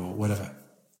supper or whatever.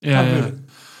 Yeah.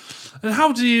 And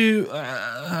how do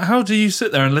you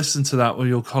sit there and listen to that with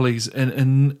your colleagues?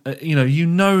 And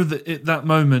that at that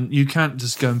moment you can't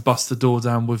just go and bust the door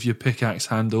down with your pickaxe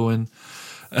handle and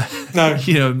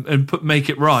make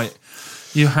it right.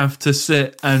 You have to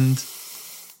sit and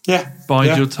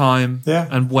bide your time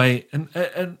and wait.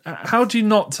 And how do you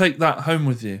not take that home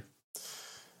with you?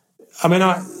 I mean,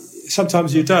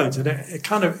 sometimes you don't, and it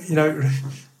kind of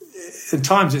at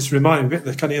times it's reminding me a bit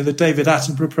of the kind of the David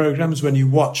Attenborough programs when you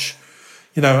watch,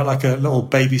 like a little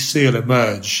baby seal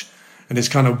emerge and it's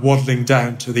kind of waddling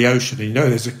down to the ocean, and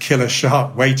there's a killer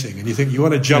shark waiting, and you think you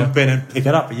want to jump in and pick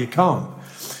it up, but you can't.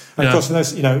 And of course,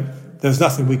 there's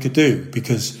nothing we could do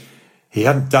because he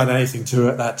hadn't done anything to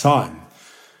her at that time.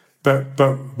 But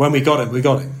when we got him.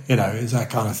 It's that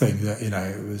kind of thing that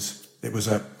it was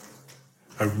a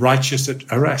righteous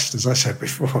arrest, as I said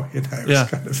before.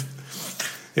 Kind of.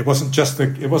 It wasn't just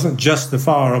the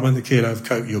firearm and the kilo of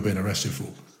coke you're being arrested for.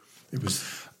 It was,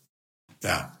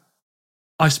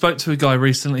 I spoke to a guy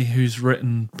recently who's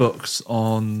written books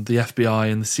on the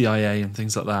FBI and the CIA and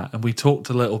things like that, and we talked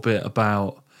a little bit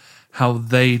about how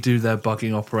they do their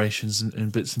bugging operations in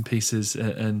bits and pieces,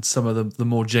 and some of the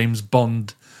more James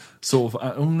Bond sort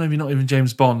of, maybe not even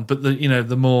James Bond, but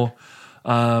the more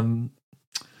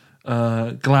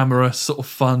glamorous sort of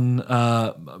fun,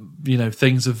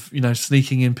 things of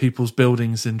sneaking in people's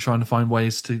buildings and trying to find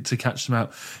ways to catch them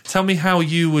out. Tell me how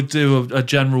you would do a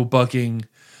general bugging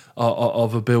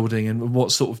of a building, and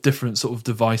what sort of different sort of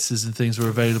devices and things are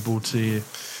available to you.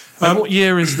 And what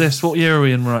year is this? What year are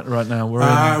we in right now?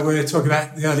 We're talking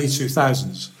about the early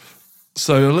 2000s.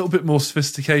 So a little bit more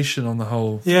sophistication on the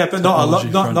whole. Yeah, but not a lot.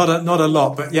 Not a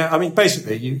lot. But yeah, I mean,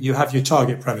 basically, you have your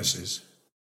target premises.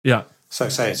 Yeah. So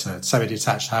say it's a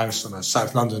semi-detached house on a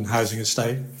South London housing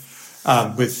estate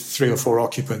with 3 or 4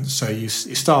 occupants. So you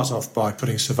start off by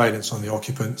putting surveillance on the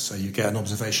occupants. So you get an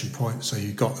observation point. So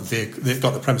you've got they've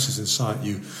got the premises in sight.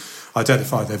 You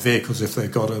identify their vehicles if they've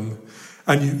got them,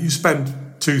 and you spend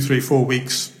 2, 3, 4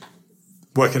 weeks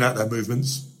working out their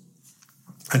movements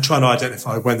and trying to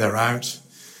identify when they're out.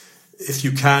 If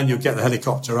you can, you'll get the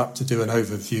helicopter up to do an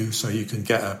overview so you can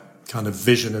get a kind of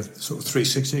vision of sort of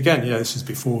 360. Again, this is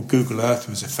before Google Earth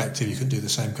was effective. You can do the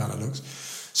same kind of looks.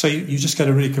 So you just get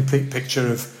a really complete picture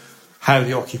of how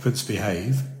the occupants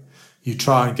behave. You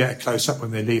try and get a close-up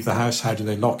when they leave the house. How do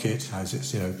they lock it? How's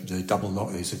it, do they double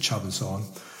lock? Is it Chubb and so on?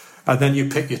 And then you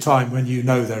pick your time when you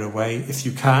know they're away. If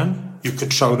you can, you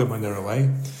control them when they're away.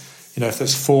 If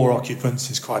there's 4 occupants,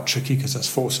 it's quite tricky because that's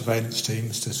 4 surveillance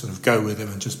teams to sort of go with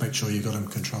them and just make sure you've got them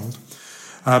controlled.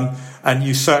 And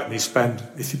you certainly spend,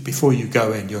 before you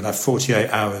go in, you'll have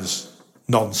 48 hours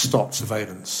non-stop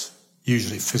surveillance,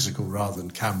 usually physical rather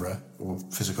than camera, or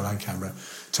physical and camera,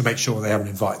 to make sure they haven't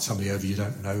invited somebody over you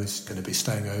don't know is going to be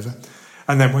staying over.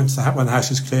 And then when the house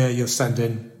is clear, you'll send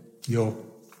in your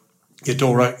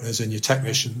door openers and your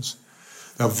technicians.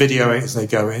 They'll video it as they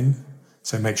go in.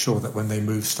 So make sure that when they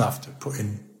move stuff to put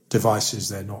in devices,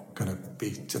 they're not going to be,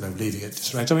 leaving it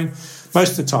disarranged. I mean,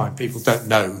 most of the time people don't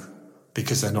know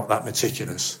because they're not that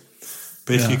meticulous.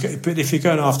 But if you're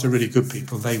going after really good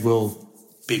people, they will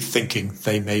be thinking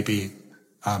they may be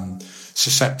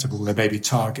susceptible, they may be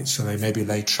targets, so they maybe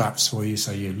lay traps for you.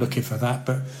 So you're looking for that.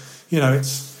 But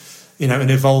it's an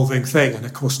evolving thing. And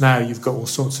of course now you've got all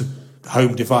sorts of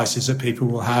home devices that people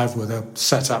will have where they'll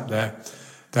set up their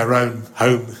own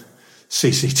home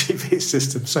CCTV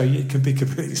system, so it can be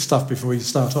completely stuffed before you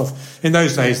start off. In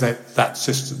those days,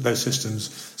 those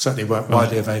systems certainly weren't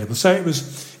widely available. So it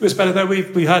was better though.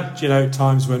 We had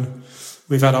times when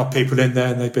we've had our people in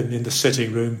there and they've been in the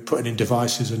sitting room putting in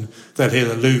devices, and they'll hear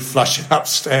the loo flushing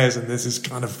upstairs, and there's this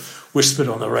kind of whispered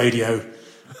on the radio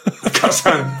across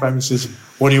the premises.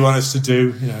 What do you want us to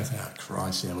do? Oh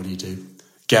Christ, what do you do?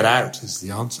 Get out is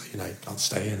the answer. You can't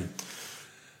stay in.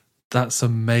 That's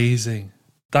amazing.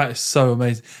 That is so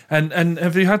amazing. And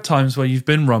have you had times where you've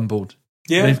been rumbled?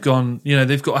 Yeah. They've gone,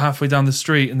 they've got halfway down the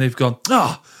street and they've gone,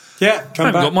 I haven't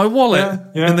got my wallet.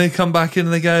 Yeah. And they come back in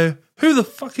and they go, who the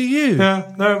fuck are you?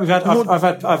 Yeah. No,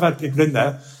 I've had people in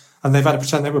there and they've had to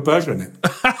pretend they were burglaring it.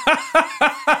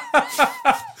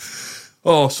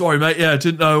 Oh, sorry, mate. Yeah, I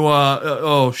didn't know.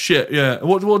 Oh, shit. Yeah.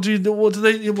 What do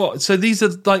they? So these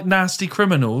are like nasty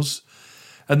criminals.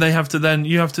 And you have to then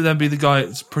be the guy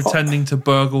that's pretending to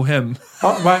burgle him.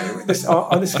 On this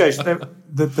occasion,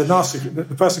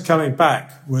 the person coming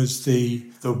back was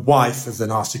the wife of the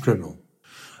nasty criminal.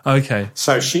 Okay.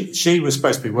 So she was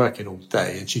supposed to be working all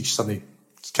day, and she suddenly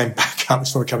came back up.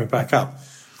 Started coming back up.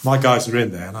 My guys are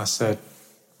in there, and I said,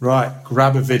 "Right,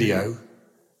 grab a video,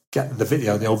 get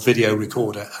the old video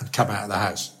recorder, and come out of the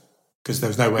house," because there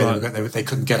was no way they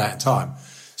couldn't get out in time.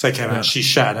 So they came out, she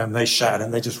shouted at them, they shouted,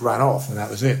 and they just ran off, and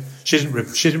that was it. She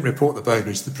didn't report the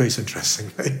burglary to the police,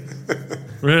 interestingly.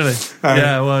 Really?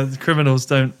 Well, the criminals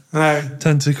don't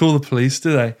tend to call the police,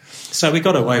 do they? So we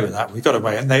got away with that. We got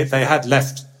away, and they had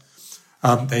left.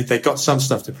 They got some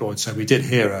stuff deployed, so we did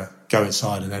hear her go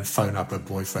inside and then phone up her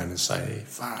boyfriend and say,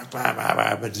 "Fuck, blah, blah,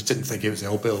 blah," but just didn't think it was the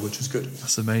old Bill, which was good.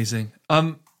 That's amazing.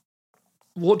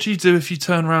 What do you do if you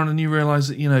turn around and you realise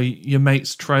that, your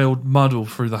mate's trailed mud all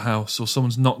through the house, or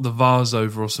someone's knocked the vase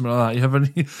over or something like that? You have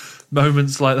any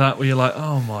moments like that where you're like,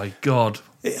 oh my God?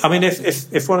 I mean,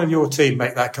 if one of your team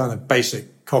make that kind of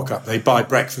basic cock-up, they buy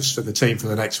breakfast for the team for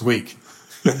the next week.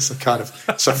 It's a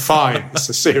fine. It's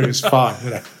a serious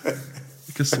fine,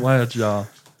 Like a swear jar.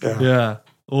 Yeah.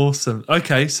 Awesome.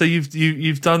 Okay, so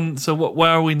you've done, so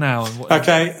where are we now?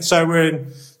 Okay, so we're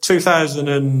in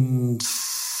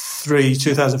 2003,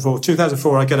 2004.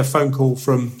 2004, I get a phone call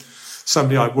from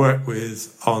somebody I work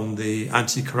with on the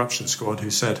anti-corruption squad who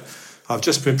said, "I've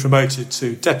just been promoted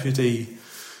to Deputy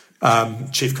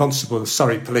Chief Constable of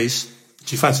Surrey Police.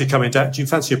 Do you fancy coming down? Do you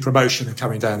fancy a promotion and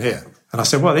coming down here?" And I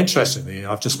said, "Well, interestingly,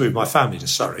 I've just moved my family to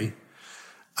Surrey,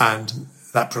 and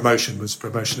that promotion was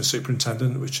promotion of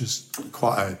superintendent, which is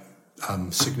quite a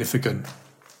significant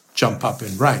jump up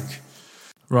in rank."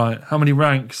 Right. How many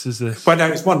ranks is this? Well, no,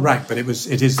 it's one rank, but it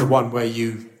is the one where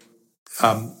you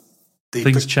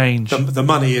things change. The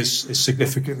money is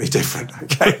significantly different.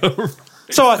 Okay.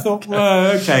 So I thought,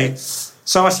 well, okay.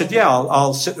 So I said, yeah,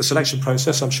 I'll sit the selection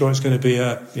process. I'm sure it's going to be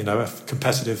a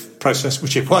competitive process,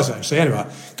 which it was actually. Anyway,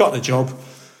 got the job,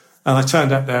 and I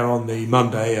turned up there on the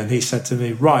Monday, and he said to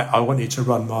me, right, I want you to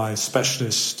run my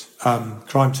specialist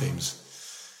crime teams.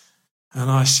 And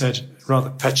I said, rather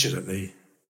petulantly,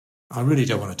 I really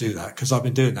don't want to do that because I've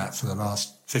been doing that for the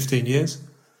last 15 years.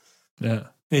 Yeah. And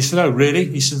he said, oh, really?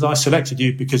 He said, I selected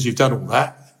you because you've done all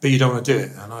that, but you don't want to do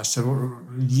it. And I said, well,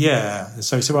 yeah. And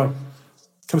so he said, well,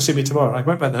 come see me tomorrow. I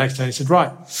went back the next day and he said,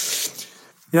 right,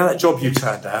 you know that job you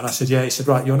turned down? I said, yeah. He said,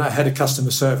 right, you're now head of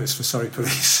customer service for Surrey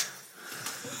Police.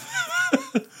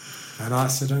 And I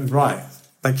said, oh, right,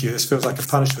 thank you. This feels like a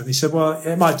punishment. He said, well,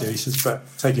 it might do. He says, but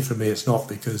take it from me, it's not,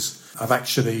 because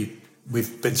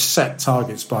we've been set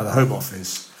targets by the Home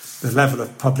Office, the level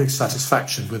of public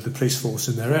satisfaction with the police force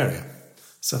in their area.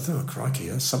 So I thought, oh, crikey,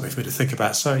 that's something for me to think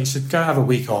about. So he said, go have a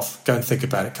week off, go and think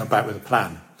about it, come back with a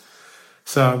plan.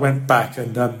 So I went back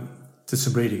and did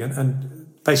some reading.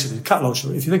 And basically, to cut long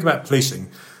short, if you think about policing,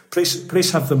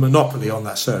 police have the monopoly on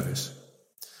that service.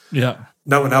 Yeah.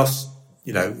 No one else,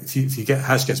 if you get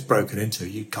house gets broken into,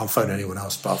 you can't phone anyone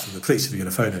else apart from the police if you're going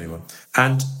to phone anyone.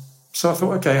 And so I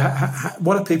thought, okay,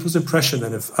 what are people's impression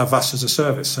then of us as a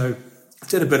service? So I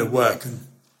did a bit of work and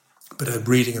a bit of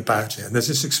reading about it. And there's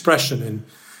this expression in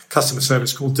customer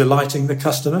service called delighting the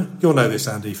customer. You'll know this,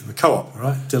 Andy, from the co-op,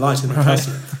 right? Delighting the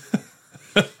customer.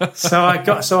 So I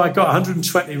got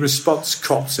 120 response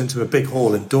cops into a big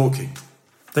hall in Dorking.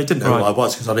 They didn't know who I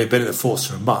was because I'd been in the force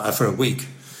for a week.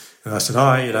 And I said,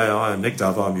 hi, I'm Nick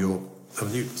Dove. I'm your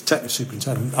new detective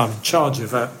superintendent. I'm in charge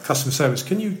of customer service.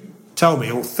 Can you tell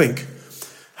me or think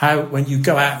how, when you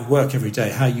go out and work every day,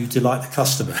 how you delight the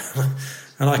customer?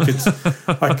 And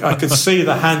I could see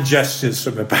the hand gestures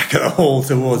from the back of the hall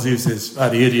towards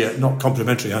the idiot, not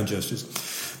complimentary hand gestures.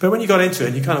 But when you got into it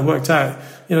and you kind of worked out,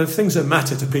 the things that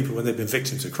matter to people when they've been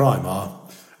victims of crime are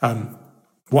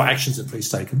what actions have police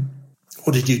taken?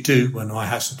 What did you do when my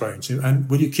house was broken into? And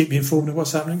will you keep me informed of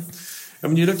what's happening?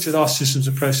 And when you looked at our systems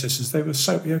and processes, they were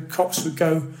cops would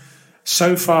go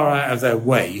so far out of their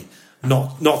way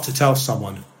not to tell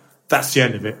someone, that's the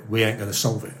end of it, we ain't going to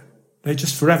solve it. They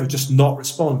just forever just not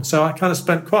respond. So I kind of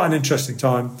spent quite an interesting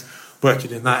time working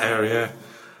in that area.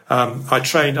 I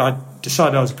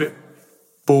decided I was a bit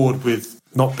bored with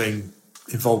not being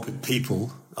involved with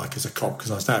people, like as a cop,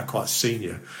 because I was now quite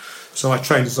senior. So I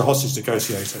trained as a hostage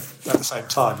negotiator at the same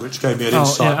time, which gave me an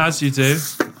insight. Yeah, as you do.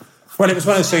 Well, it was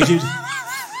one of those things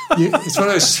it's one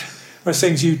of those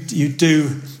things you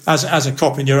do as a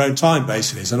cop in your own time.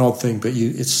 Basically, it's an odd thing, but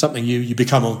it's something you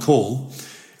become on call,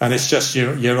 and it's just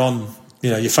you're on.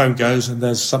 Your phone goes and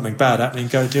there's something bad happening.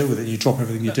 Go deal with it. You drop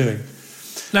everything you're doing.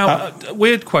 Now,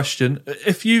 weird question: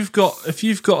 if you've got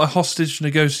a hostage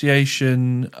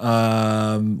negotiation,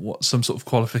 some sort of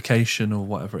qualification or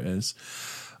whatever it is.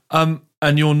 And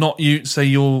you're not you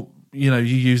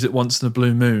use it once in a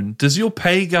blue moon. Does your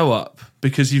pay go up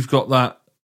because you've got that?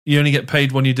 You only get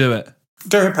paid when you do it.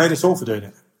 Don't get paid at all for doing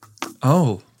it.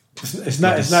 Oh, there's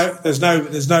no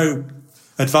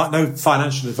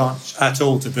financial advantage at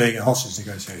all to being a hostage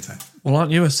negotiator. Well,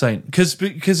 aren't you a saint? Because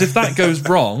if that goes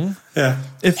wrong,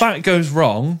 if that goes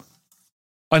wrong,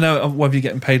 I know whether you're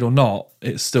getting paid or not,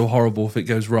 it's still horrible if it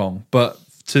goes wrong. But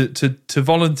to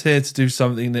volunteer to do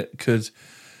something that could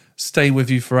stay with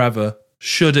you forever,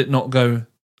 should it not go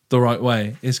the right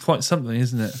way, is quite something,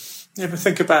 isn't it? Yeah, but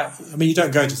think about, you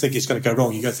don't go to think it's going to go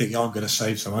wrong. You go think, I'm going to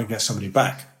save someone and get somebody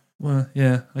back. Well,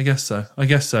 yeah, I guess so,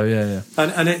 yeah.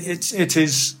 And it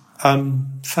is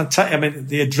fantastic.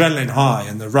 The adrenaline high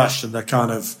and the rush and the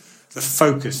kind of the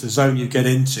focus, the zone you get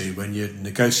into when you're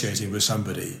negotiating with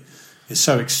somebody is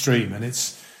so extreme, and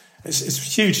it's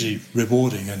hugely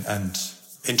rewarding and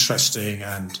interesting,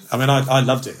 and I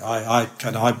loved it. I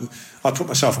put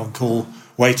myself on call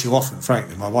way too often,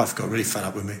 frankly. My wife got really fed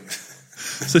up with me.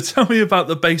 So tell me about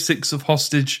the basics of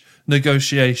hostage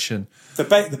negotiation.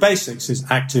 The basics is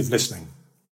active listening.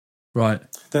 Right.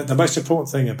 The most important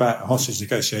thing about a hostage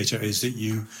negotiator is that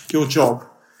your job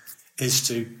is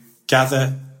to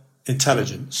gather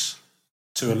intelligence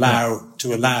to allow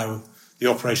the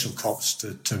operational cops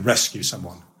to rescue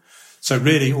someone. So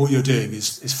really all you're doing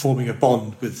is forming a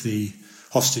bond with the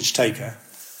hostage taker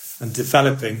and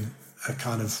developing a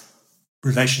kind of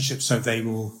relationship so they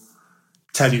will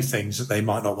tell you things that they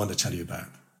might not want to tell you about.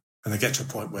 And they get to a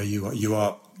point where you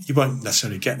won't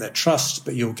necessarily get their trust,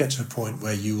 but you'll get to a point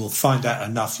where you will find out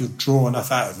enough, you'll draw enough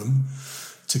out of them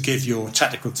to give your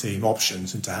tactical team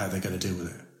options into how they're going to deal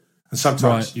with it. And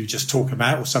sometimes you just talk them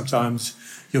out, or sometimes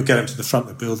you'll get them to the front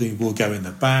of the building, we'll go in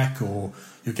the back, or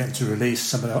you'll get them to release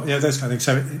somebody else, those kind of things.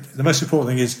 So the most important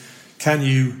thing is, can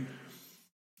you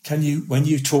when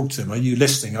you talk to them, are you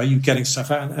listening? Are you getting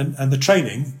stuff out? And the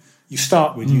training, you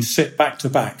start with, you sit back to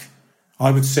back.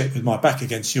 I would sit with my back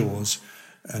against yours,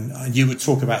 and you would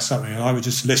talk about something, and I would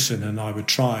just listen, and I would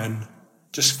try and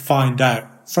just find out.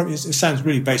 It sounds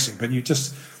really basic, but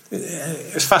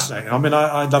it's fascinating. I mean,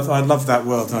 I love that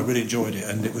world, and I really enjoyed it,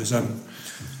 and it was.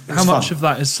 How much fun. of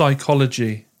that is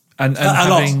psychology? And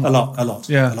a lot.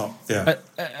 Yeah.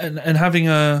 And having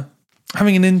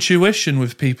an intuition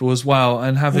with people as well,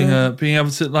 and being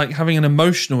able to, like, having an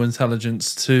emotional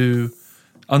intelligence to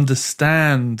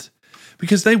understand,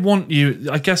 because they want you.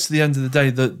 I guess at the end of the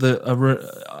day,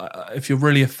 if you're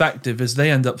really effective, is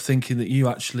they end up thinking that you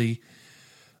actually,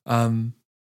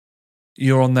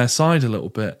 you're on their side a little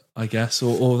bit, I guess,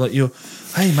 or that you're,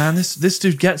 hey man, this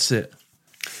dude gets it.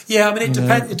 Yeah, I mean,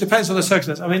 it depends on the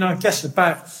circumstance. I mean, I guess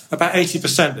about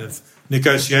 80% of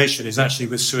negotiation is actually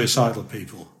with suicidal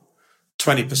people.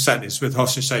 20% is with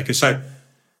hostage takers. So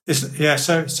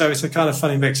it's a kind of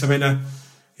funny mix. I mean,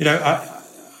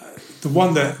 the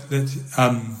one that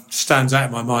stands out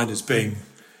in my mind as being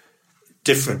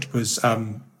different was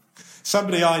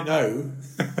somebody I know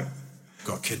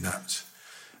got kidnapped.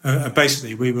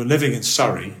 Basically, we were living in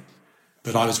Surrey,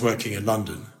 but I was working in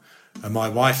London. And my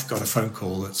wife got a phone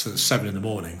call at sort of 7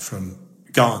 a.m. from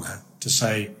Ghana to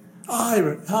say, hi,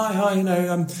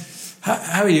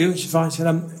 how are you? She said,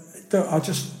 I'm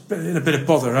just in a bit of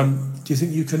bother. Do you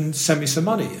think you can send me some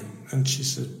money? And she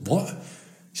said, what?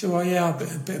 She said, well, yeah, a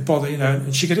bit of bother,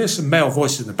 And she could hear some male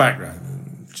voices in the background.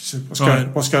 And she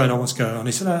said, what's going on?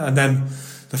 He said, and then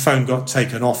the phone got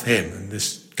taken off him, and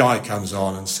this guy comes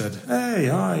on and said, hey,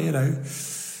 hi,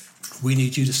 we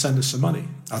need you to send us some money.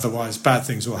 Otherwise, bad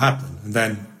things will happen. And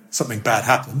then something bad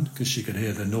happened because she could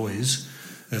hear the noise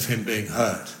of him being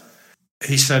hurt.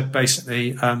 He said,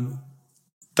 basically,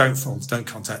 don't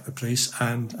contact the police,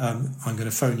 and I'm going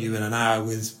to phone you in an hour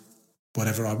with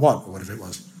whatever I want, or whatever it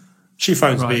was. She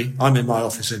phones me. I'm in my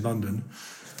office in London.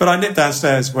 But I nipped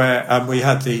downstairs where we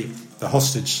had the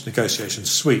hostage negotiation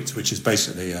suite, which is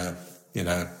basically a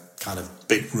kind of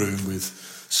big room with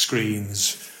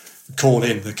screens. Call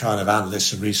in the kind of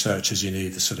analysts and researchers you need,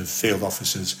 the sort of field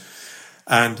officers.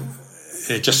 And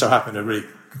it just so happened a really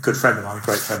good friend of mine, a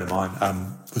great friend of mine,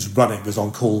 was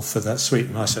on call for that suite.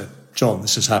 And I said, John,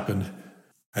 this has happened.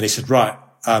 And he said, right,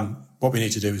 what we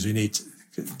need to do is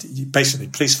basically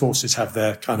police forces have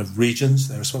their kind of regions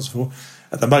they're responsible for.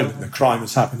 At the moment, the crime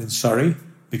has happened in Surrey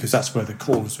because that's where the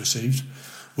call was received.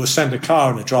 We'll send a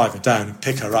car and a driver down and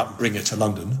pick her up and bring her to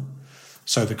London.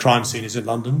 So the crime scene is in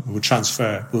London. We'll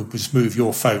just move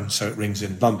your phone so it rings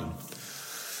in London.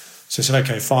 So I said,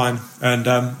 okay, fine.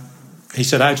 And he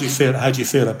said, how do you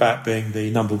feel about being the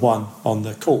number one on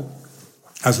the call?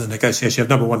 As a negotiation, you have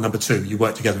number one, number two. You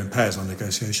work together in pairs on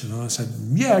negotiation. And I said,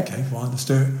 yeah, okay, fine, let's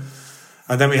do it.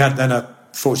 And then we had a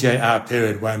 48-hour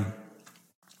period when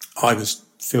I was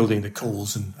fielding the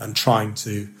calls and trying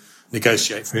to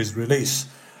negotiate for his release.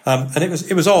 And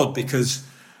it was odd because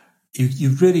you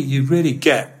really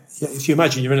get, if you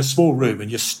imagine you're in a small room and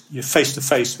you're face to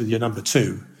face with your number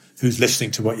two who's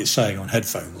listening to what you're saying on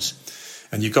headphones,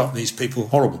 and you've got these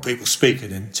horrible people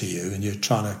speaking into you, and you're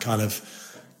trying to kind of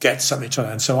get something.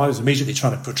 And so I was immediately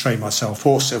trying to portray myself,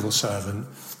 poor civil servant,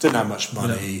 didn't have much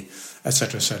money,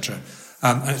 etc., etc.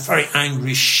 And a very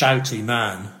angry, shouty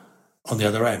man on the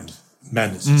other end,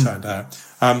 men as it turned out.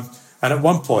 And at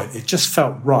one point, it just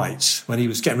felt right when he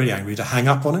was getting really angry to hang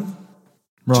up on him.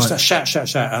 Right. Just a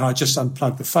shout, and I just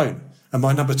unplugged the phone. And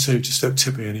my number two just looked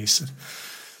at me and he said,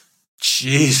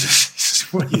 Jesus, he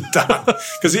says, what have you done?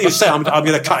 Because he was saying, I'm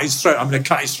going to cut his throat, I'm going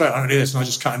to do this, and I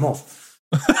just cut him off.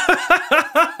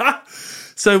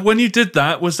 So when you did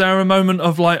that, was there a moment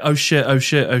of like, oh shit, I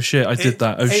did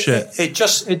that,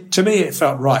 shit? To me, it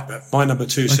felt right, but my number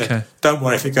two said, don't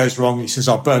worry if it goes wrong. He says,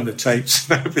 I'll burn the tapes.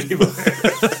 Nobody will.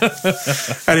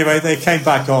 Anyway, they came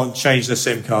back on, changed the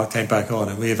SIM card, came back on,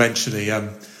 and we eventually,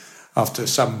 after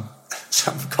some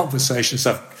conversations,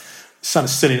 some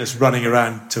silliness running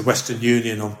around to Western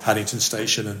Union on Paddington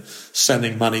Station and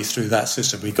sending money through that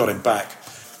system, we got him back.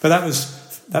 But that was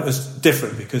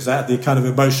different because that had the kind of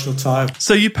emotional tie.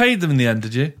 So you paid them in the end,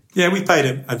 did you? Yeah, we paid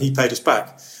him, and he paid us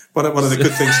back. One of the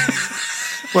good things.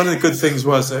 One of the good things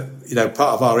was that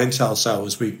part of our intel sale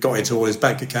was we got into all his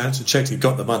bank accounts and checked he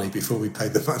got the money before we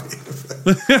paid the money.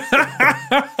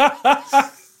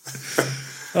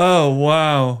 Oh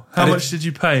wow! How much did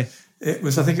you pay? I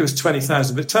think it was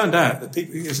 20,000. But it turned out that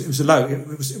it was low. It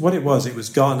was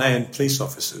Ghanaian police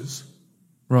officers,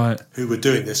 right, who were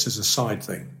doing this as a side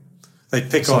thing. They'd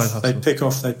pick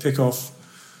off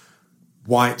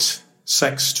white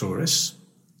sex tourists.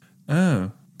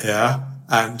 Oh. Yeah.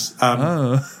 And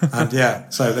and yeah,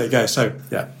 so there you go. So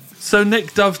yeah. So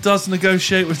Nick Dove does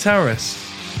negotiate with terrorists.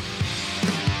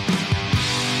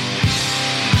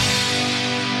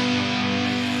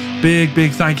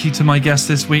 Big thank you to my guest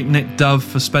this week, Nick Dove,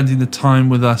 for spending the time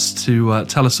with us to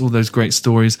tell us all those great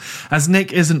stories. As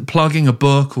Nick isn't plugging a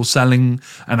book or selling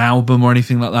an album or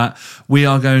anything like that, we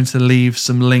are going to leave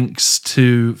some links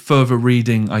to further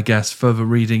reading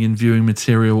and viewing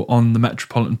material on the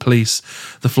Metropolitan Police,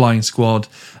 the Flying Squad,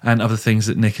 and other things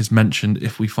that Nick has mentioned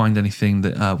if we find anything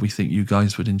that we think you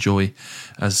guys would enjoy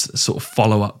as a sort of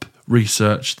follow-up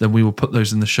research, then we will put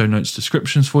those in the show notes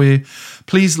descriptions for you.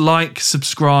 Please like,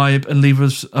 subscribe, and leave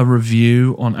us a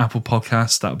review on Apple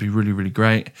Podcasts. That would be really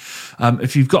great.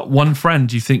 If you've got one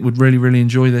friend you think would really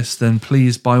enjoy this, then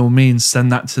please, by all means,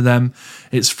 send that to them.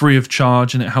 It's free of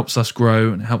charge and it helps us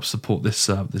grow and it helps support this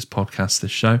podcast,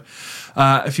 this show.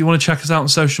 If you want to check us out on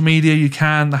social media, you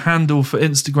can. The handle for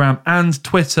Instagram and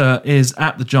Twitter is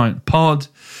 @TheGiantPod.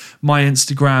 My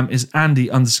Instagram is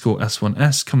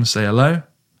Andy_S1S. Come and say hello.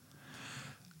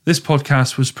 This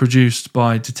podcast was produced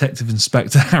by Detective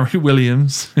Inspector Harry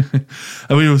Williams.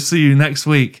 And we will see you next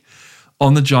week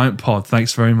on The Giant Pod.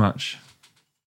 Thanks very much.